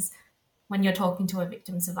 because when you're talking to a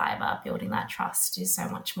victim survivor, building that trust is so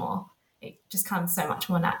much more, it just comes so much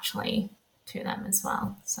more naturally to them as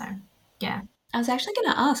well. So, yeah. I was actually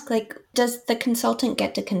going to ask, like, does the consultant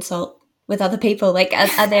get to consult with other people? Like,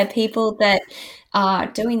 are there people that are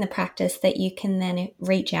doing the practice that you can then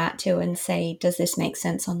reach out to and say, does this make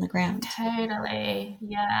sense on the ground? Totally,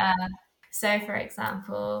 yeah. So, for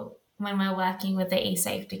example, when we're working with the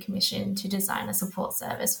E-Safety Commission to design a support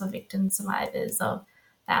service for victim survivors of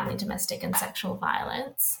family, domestic and sexual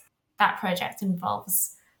violence, that project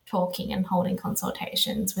involves talking and holding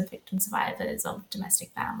consultations with victim survivors of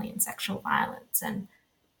domestic, family and sexual violence. And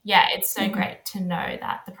yeah, it's so great to know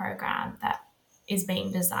that the program that is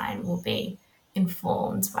being designed will be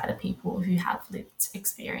informed by the people who have lived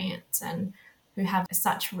experience and who have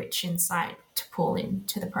such rich insight to pull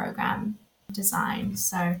into the program design.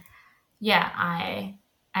 So yeah, I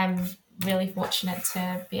am really fortunate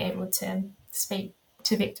to be able to speak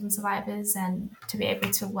to victim survivors and to be able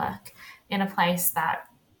to work in a place that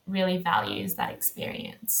really values that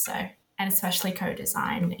experience. So, and especially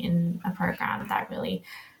co-design in a program that really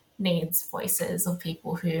needs voices of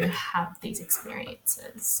people who have these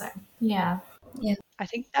experiences. So, yeah. I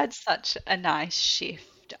think that's such a nice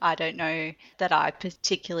shift. I don't know that I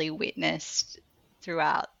particularly witnessed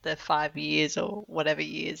throughout the 5 years or whatever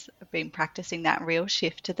years I've been practicing that real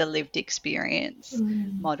shift to the lived experience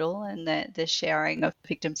model and the sharing of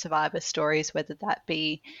victim survivor stories, whether that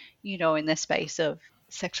be, in the space of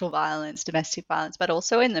sexual violence, domestic violence, but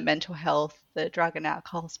also in the mental health, the drug and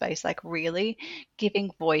alcohol space, like really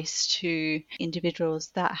giving voice to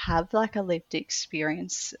individuals that have like a lived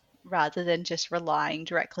experience rather than just relying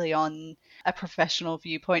directly on a professional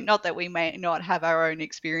viewpoint. Not that we may not have our own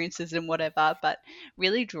experiences and whatever, but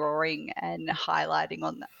really drawing and highlighting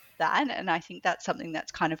on that. And I think that's something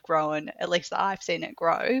that's kind of grown, at least I've seen it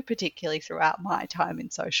grow, particularly throughout my time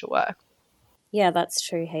in social work. Yeah, that's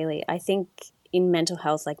true, Hayley. I think in mental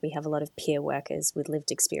health, like, we have a lot of peer workers with lived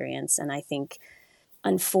experience. And I think,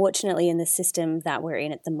 unfortunately, in the system that we're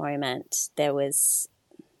in at the moment, there was,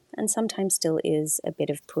 and sometimes still is, a bit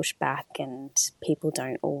of pushback, and people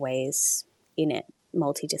don't always in it.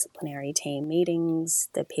 Multidisciplinary team meetings,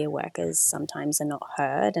 the peer workers sometimes are not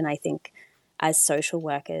heard. And I think as social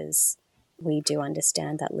workers, we do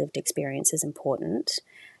understand that lived experience is important.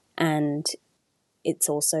 And it's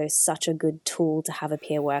also such a good tool to have a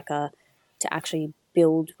peer worker to actually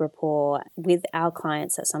build rapport with our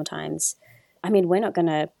clients that sometimes, we're not going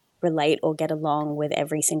to relate or get along with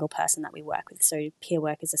every single person that we work with. So peer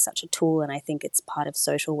workers are such a tool, and I think it's part of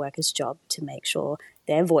social workers' job to make sure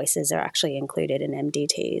their voices are actually included in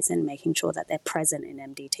MDTs and making sure that they're present in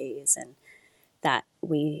MDTs and that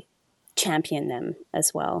we champion them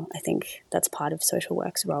as well. I think that's part of social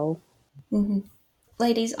work's role. Mm-hmm.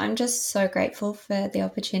 Ladies, I'm just so grateful for the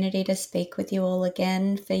opportunity to speak with you all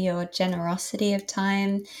again, for your generosity of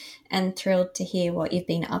time, and thrilled to hear what you've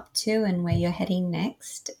been up to and where you're heading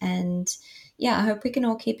next. And yeah, I hope we can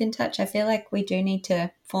all keep in touch. I feel like we do need to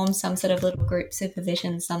form some sort of little group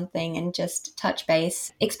supervision, something, and just touch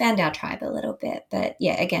base, expand our tribe a little bit. But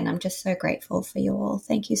yeah, again, I'm just so grateful for you all.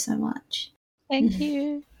 Thank you so much. Thank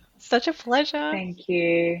you. Such a pleasure. Thank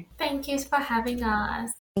you. Thank you for having us.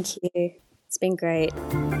 Thank you. It's been great.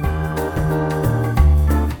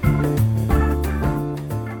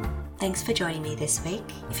 Thanks for joining me this week.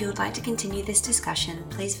 If you would like to continue this discussion,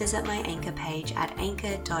 please visit my Anchor page at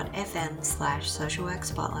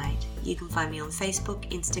anchor.fm/socialworkspotlight. You can find me on Facebook,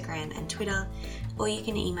 Instagram and Twitter, or you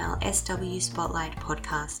can email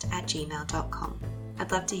swspotlightpodcast@gmail.com.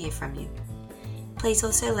 I'd love to hear from you. Please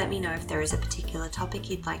also let me know if there is a particular topic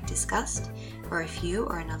you'd like discussed, or if you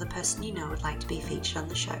or another person you know would like to be featured on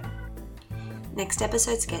the show. Next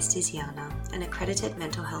episode's guest is Yana, an accredited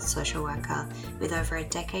mental health social worker with over a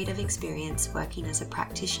decade of experience working as a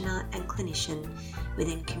practitioner and clinician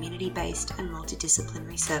within community-based and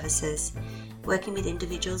multidisciplinary services, working with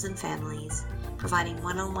individuals and families, providing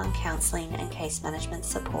one-on-one counselling and case management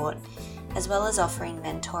support, as well as offering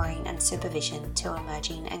mentoring and supervision to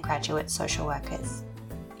emerging and graduate social workers.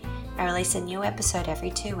 I release a new episode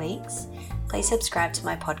every 2 weeks. Please subscribe to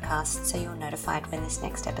my podcast so you're notified when this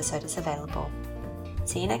next episode is available.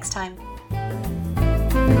 See you next time.